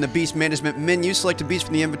 to open the beast management menu. Select a beast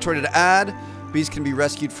from the inventory to add. Beast can be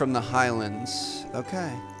rescued from the highlands.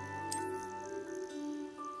 Okay.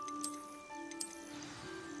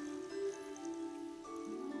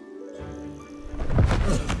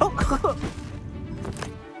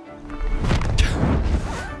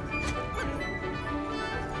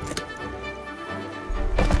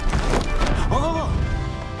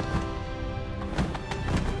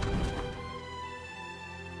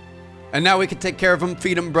 And now we can take care of them,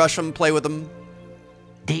 feed them, brush them, play with them.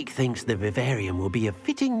 Deek thinks the vivarium will be a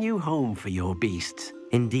fitting new home for your beasts.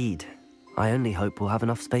 Indeed. I only hope we'll have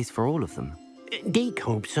enough space for all of them. Deke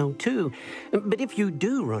hopes so too. But if you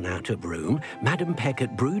do run out of room, Madam Peck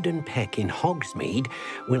at Brood and Peck in Hogsmeade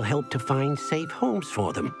will help to find safe homes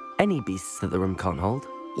for them. Any beasts that the room can't hold?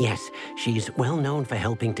 Yes, she's well known for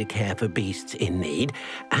helping to care for beasts in need,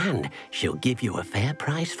 and she'll give you a fair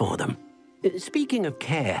price for them. Speaking of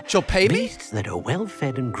care, she'll pay me? Beasts that are well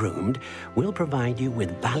fed and groomed will provide you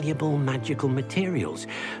with valuable magical materials,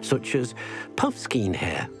 such as puffskein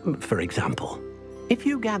hair, for example. If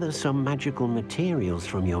you gather some magical materials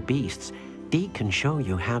from your beasts, Dee can show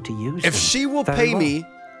you how to use them. If she will pay me,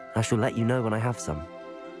 I shall let you know when I have some.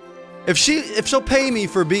 If she'll pay me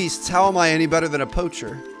for beasts, how am I any better than a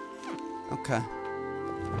poacher? Okay.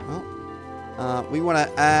 Well, we want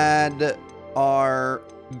to add our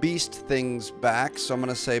beast things back, so I'm going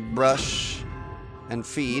to say brush and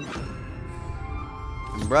feed.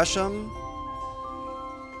 Can brush them.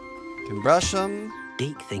 Can brush them.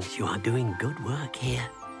 Deke thinks you are doing good work here.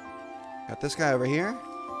 Got this guy over here.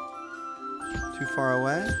 Too far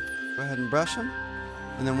away. Go ahead and brush him.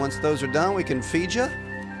 And then once those are done, we can feed you.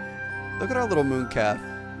 Look at our little moon calf.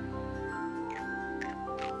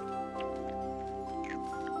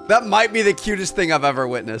 That might be the cutest thing I've ever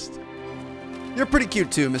witnessed. You're pretty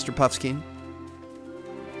cute too, Mr. Puffskein.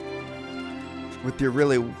 With your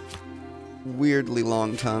really weirdly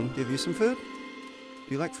long tongue. Give you some food?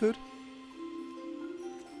 Do you like food?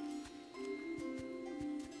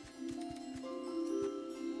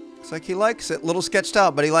 Looks like he likes it. A little sketched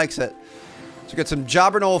out, but he likes it. So we got some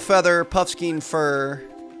Jobberknoll feather, Puffskein fur.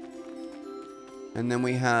 And then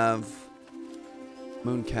we have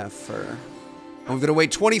mooncalf fur. And we're going to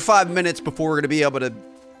wait 25 minutes before we're going to be able to,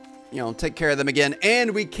 you know, take care of them again.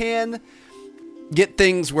 And we can get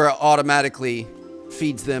things where it automatically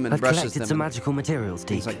feeds them and brushes them. I've collected some magical materials,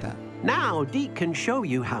 Deke. Things like that. Now Deke can show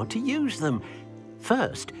you how to use them.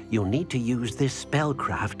 First, you'll need to use this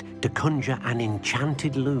spellcraft to conjure an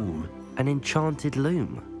enchanted loom. An enchanted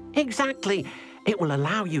loom? Exactly. It will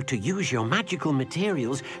allow you to use your magical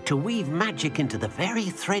materials to weave magic into the very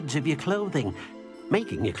threads of your clothing,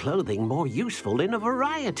 making your clothing more useful in a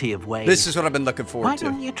variety of ways. This is what I've been looking forward to.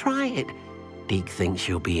 Why don't you try it? Deke thinks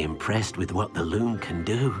you'll be impressed with what the loom can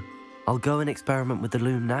do. I'll go and experiment with the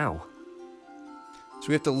loom now. So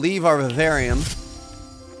we have to leave our vivarium.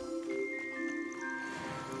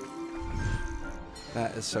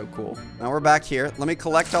 That is so cool. Now we're back here. Let me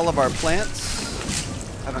collect all of our plants.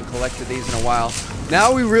 Haven't collected these in a while.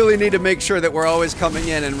 Now we really need to make sure that we're always coming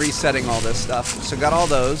in and resetting all this stuff. So got all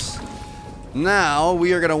those. Now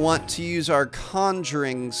we are going to want to use our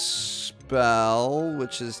conjuring spell,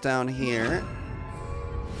 which is down here.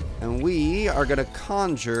 And we are going to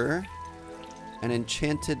conjure an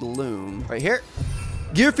enchanted loom right here.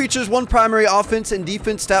 Gear features one primary offense and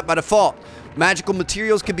defense stat by default. Magical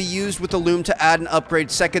materials can be used with the loom to add and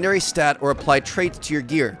upgrade secondary stat or apply traits to your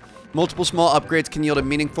gear. Multiple small upgrades can yield a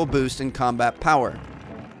meaningful boost in combat power.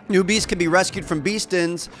 New beasts can be rescued from beast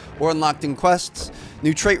dens or unlocked in quests.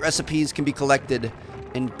 New trait recipes can be collected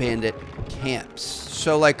in bandit camps.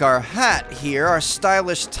 So like our hat here, our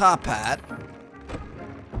stylish top hat,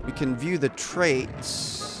 we can view the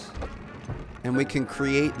traits and we can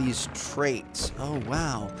create these traits. Oh,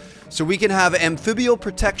 wow. So we can have amphibial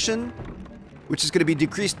protection, which is going to be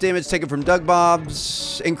decreased damage taken from Dug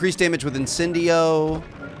Bobs, increased damage with Incendio,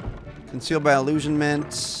 concealed by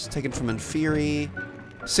illusionment, taken from Inferi.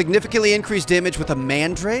 Significantly increased damage with a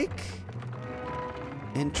Mandrake?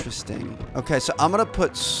 Interesting. Okay, so I'm going to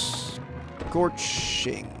put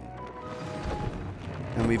Scorching.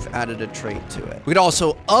 And we've added a trait to it. We can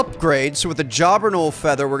also upgrade. So with the Jobberknoll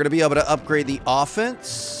feather, we're going to be able to upgrade the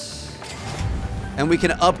offense. And we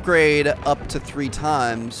can upgrade up to 3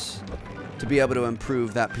 times to be able to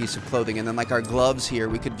improve that piece of clothing. And then like our gloves here,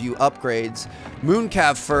 we could view upgrades.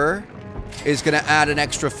 Mooncalf fur is going to add an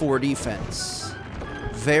extra 4 defense.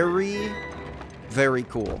 Very, very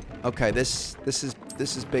cool. Okay, this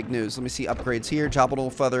is big news. Let me see upgrades here.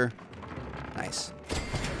 Jobberknoll feather. Nice.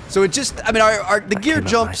 So it just, I mean, the gear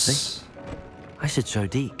jumps. I should show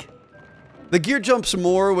Deke. The gear jumps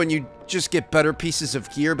more when you just get better pieces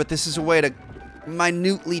of gear, but this is a way to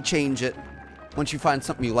minutely change it once you find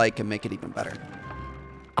something you like and make it even better.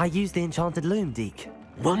 I use the enchanted loom, Deke.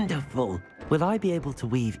 Wonderful. Will I be able to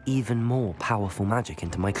weave even more powerful magic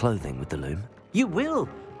into my clothing with the loom? You will,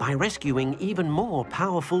 by rescuing even more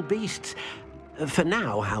powerful beasts. For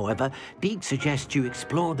now, however, Deke suggests you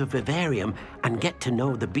explore the vivarium and get to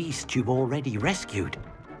know the beasts you've already rescued.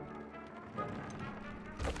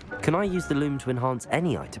 Can I use the loom to enhance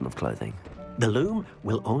any item of clothing? The loom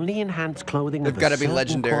will only enhance clothing They've of got a to be certain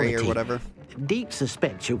legendary quality. or whatever. Deke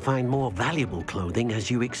suspects you'll find more valuable clothing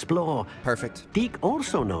as you explore. Perfect. Deke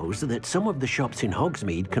also knows that some of the shops in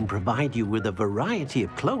Hogsmeade can provide you with a variety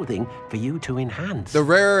of clothing for you to enhance. The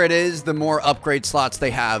rarer it is, the more upgrade slots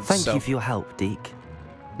they have. Thank you for your help, Deke.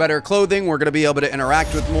 Better clothing, we're going to be able to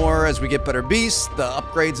interact with more as we get better beasts. The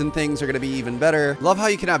upgrades and things are going to be even better. Love how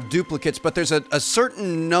you can have duplicates, but there's a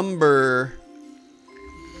certain number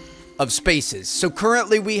of spaces. So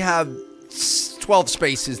currently we have 12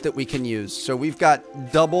 spaces that we can use. So we've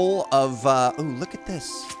got double of, oh, look at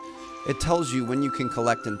this. It tells you when you can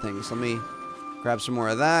collect and things. Let me grab some more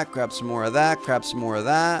of that, grab some more of that, grab some more of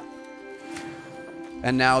that.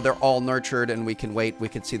 And now they're all nurtured and we can wait. We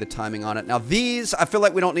can see the timing on it. Now these, I feel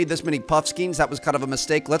like we don't need this many puffskeins. That was kind of a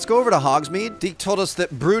mistake. Let's go over to Hogsmeade. Deke told us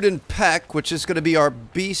that Brood and Peck, which is going to be our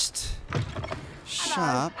beast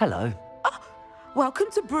shop. Hello. Welcome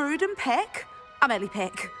to Brood and Peck. I'm Ellie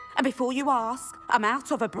Peck. And before you ask, I'm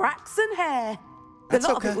out of a Braxton hair. The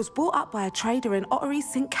lot of it was bought up by a trader in Ottery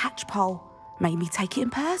St. Catchpole. Made me take it in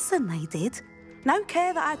person, they did. No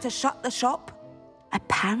care that I had to shut the shop.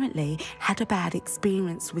 Apparently had a bad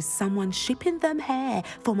experience with someone shipping them hair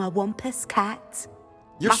for my Wampus cat.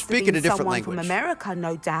 You're speaking a different language. From America,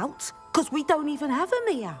 no doubt, because we don't even have them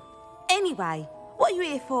here. Anyway, what are you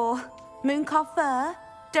here for? Mooncarved fur?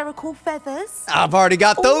 Derrickle feathers? I've already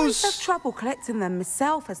got Always those. have trouble collecting them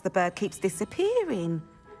myself as the bird keeps disappearing.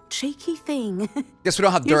 Cheeky thing. Guess we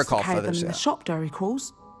don't have Used to Derrickle carry them feathers in the yet. shop,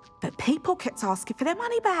 Derricles. But people kept asking for their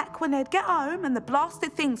money back when they'd get home and the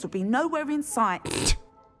blasted things would be nowhere in sight.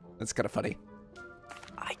 That's kind of funny.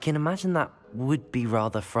 I can imagine that would be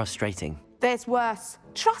rather frustrating. There's worse.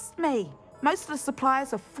 Trust me. Most of the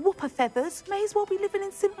suppliers of whooper feathers may as well be living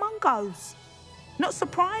in St. Mungo's. Not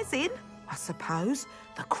surprising, I suppose.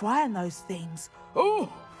 The cry on those things.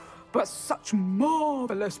 Oh, but such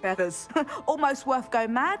marvellous feathers. Almost worth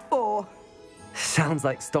going mad for. Sounds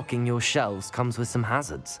like stocking your shelves comes with some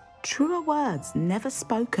hazards. Truer words never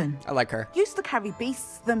spoken. I like her. Used to carry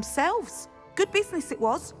beasts themselves. Good business it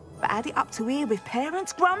was, but had it up to here with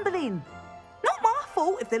parents grumbling. Not my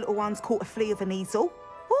fault if the little ones caught a flea of an easel.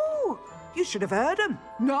 Ooh, you should have heard them.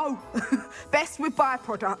 No, best with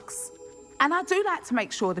byproducts. And I do like to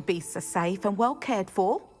make sure the beasts are safe and well cared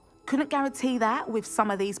for. Couldn't guarantee that with some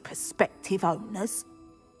of these prospective owners.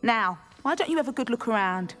 Now, why don't you have a good look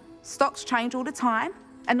around? Stocks change all the time,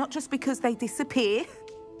 and not just because they disappear.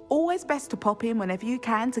 Always best to pop in whenever you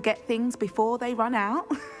can to get things before they run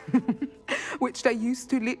out. Which they used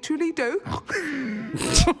to literally do.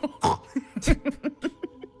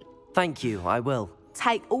 Thank you, I will.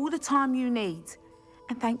 Take all the time you need.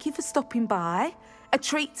 And thank you for stopping by. A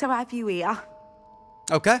treat to have you here.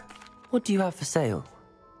 Okay. What do you have for sale?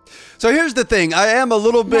 So here's the thing. I am a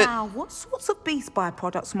little bit... Now, what sorts of beast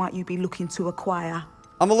byproducts might you be looking to acquire?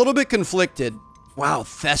 I'm a little bit conflicted. Wow,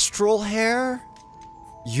 thestral hair?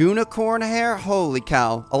 Unicorn hair? Holy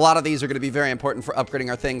cow. A lot of these are going to be very important for upgrading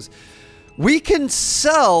our things. We can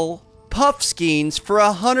sell puffskeins for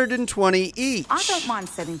 120 each. I don't mind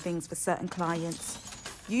selling things for certain clients.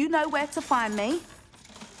 You know where to find me.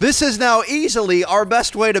 This is now easily our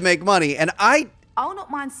best way to make money, and I'll not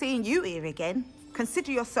mind seeing you here again.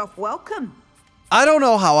 Consider yourself welcome. I don't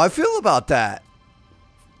know how I feel about that.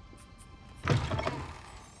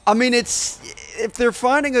 I mean, if they're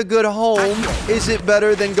finding a good home, is it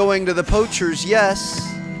better than going to the poachers? Yes.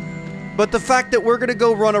 But the fact that we're going to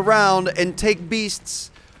go run around and take beasts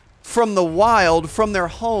from the wild, from their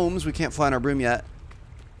homes, we can't fly on our broom yet,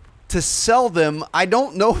 to sell them, I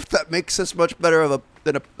don't know if that makes us much better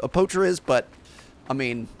than a poacher is, but I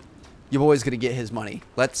mean, you're always going to get his money.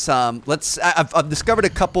 I've discovered a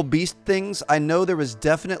couple beast things. I know there was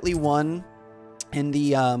definitely one in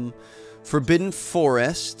the Forbidden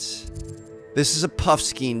Forest. This is a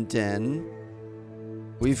puffskein den.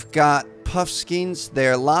 We've got puffskeins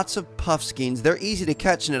there. Lots of puffskeins. They're easy to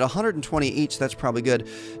catch, and at 120 each, that's probably good.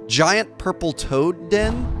 Giant purple toad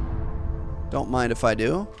den. Don't mind if I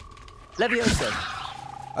do. Leviosa.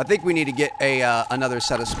 I think we need to get another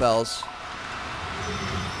set of spells.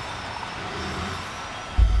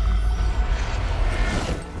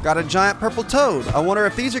 Got a giant purple toad. I wonder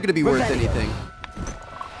if these are going to be worth anything.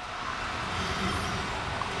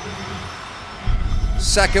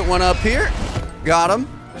 Second one up here. Got him.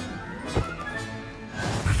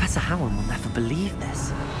 Professor Howard will never believe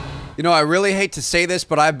this. You know, I really hate to say this,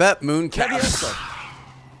 but I bet mooncalves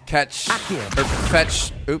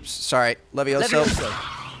fetch. Oops, sorry,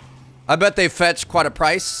 Levioso. I bet they fetch quite a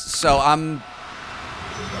price. So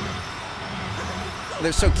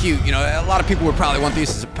they're so cute. You know, a lot of people would probably want these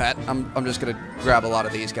as a pet. I'm just gonna grab a lot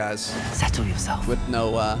of these guys. Settle yourself. With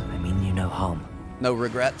no. I mean you no harm. No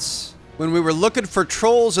regrets. When we were looking for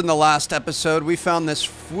trolls in the last episode, we found this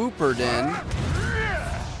Fwooper den.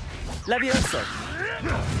 Levioso.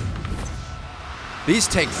 These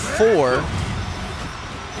take 4.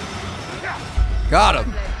 Got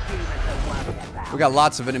him. We got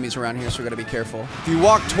lots of enemies around here, so we gotta be careful. If you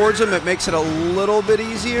walk towards them, it makes it a little bit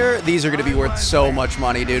easier. These are gonna be worth so much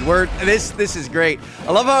money, dude. This is great.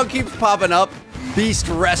 I love how it keeps popping up. Beast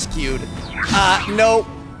rescued. Nope.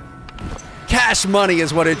 Cash money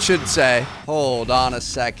is what it should say. Hold on a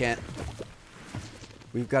second.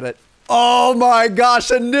 We've got it. Oh my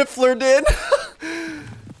gosh, a Niffler den.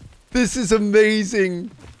 This is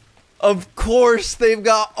amazing. Of course, they've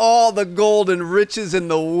got all the gold and riches in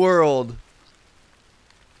the world.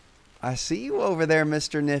 I see you over there,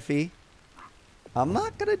 Mr. Niffy. I'm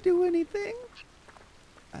not gonna do anything.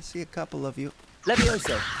 I see a couple of you.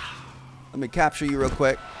 Levioso. Let me capture you real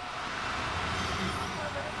quick.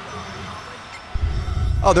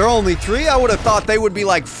 Oh, there are only 3? I would have thought they would be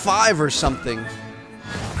like 5 or something.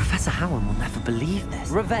 Professor Howard will never believe this.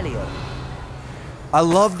 Revelio. I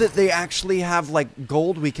love that they actually have like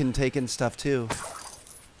gold we can take and stuff too.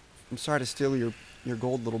 I'm sorry to steal your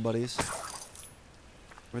gold, little buddies.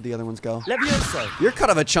 Where'd the other ones go? Levioso. You're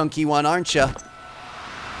kind of a chunky one, aren't you?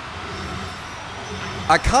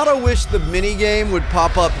 I kind of wish the mini game would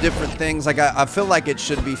pop up different things. Like I feel like it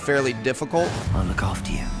should be fairly difficult. I'll look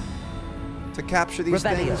after you. To capture these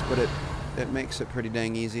things, but it makes it pretty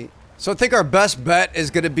dang easy. So I think our best bet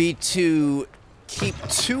is going to be to keep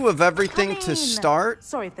 2 of everything to start.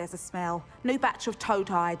 Sorry if there's a smell. New batch of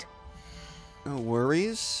toad-hide. No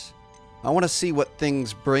worries. I want to see what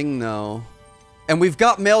things bring though. And we've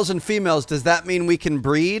got males and females. Does that mean we can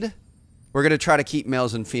breed? We're going to try to keep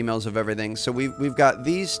males and females of everything. So we've got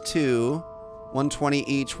these 2. 120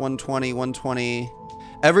 each, 120, 120.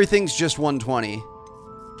 Everything's just 120.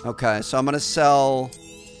 Okay, so I'm going to sell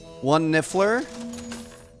 1 Niffler.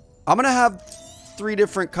 I'm going to have 3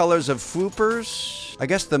 different colors of Fwoopers. I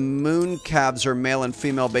guess the moon calves are male and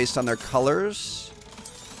female based on their colors.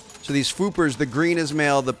 So these Fwoopers, the green is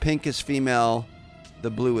male, the pink is female, the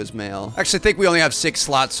blue is male. Actually, I think we only have 6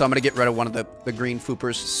 slots, so I'm going to get rid of one of the green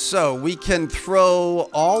Fwoopers. So we can throw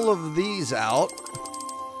all of these out.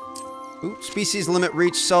 Ooh, species limit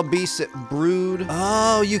reach, sell beasts at brood.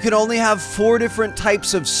 Oh, you can only have 4 different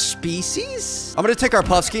types of species? I'm going to take our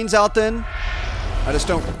Puffskeins out then. I just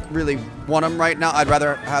don't really want them right now. I'd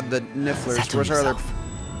rather have the Nifflers. Where's our other?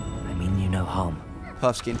 I mean you no harm.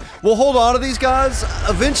 Puffskein. We'll hold on to these guys.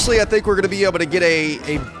 Eventually, I think we're going to be able to get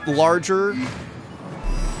a larger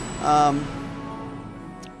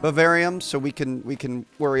vivarium, so we can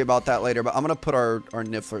worry about that later. But I'm going to put our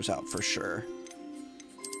Nifflers out for sure.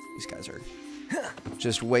 These guys are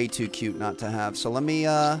just way too cute not to have. So let me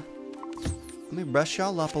brush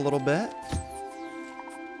y'all up a little bit.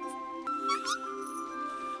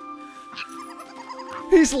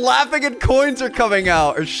 He's laughing and coins are coming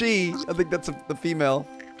out. Or she. I think that's the female.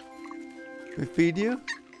 Can we feed you?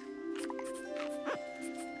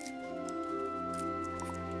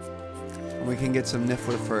 We can get some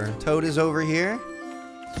Niffler fur. Toad is over here.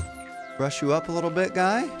 Brush you up a little bit,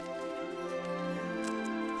 guy.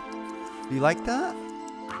 Do you like that?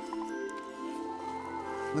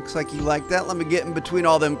 Looks like you like that. Let me get in between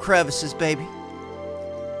all them crevices, baby.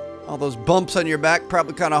 All those bumps on your back,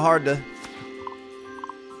 probably kind of hard to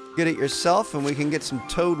get it yourself, and we can get some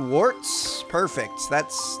toad warts. Perfect.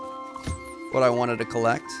 That's what I wanted to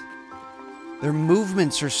collect. Their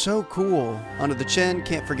movements are so cool. Under the chin,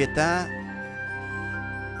 can't forget that.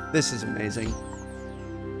 This is amazing.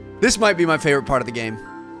 This might be my favorite part of the game.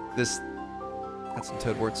 Got some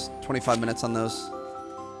toad warts. 25 minutes on those.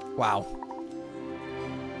 Wow.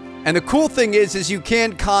 And the cool thing is you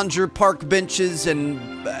can conjure park benches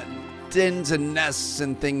and dens and nests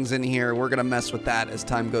and things in here. We're gonna mess with that as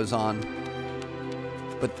time goes on.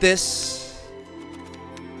 But this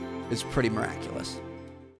is pretty miraculous.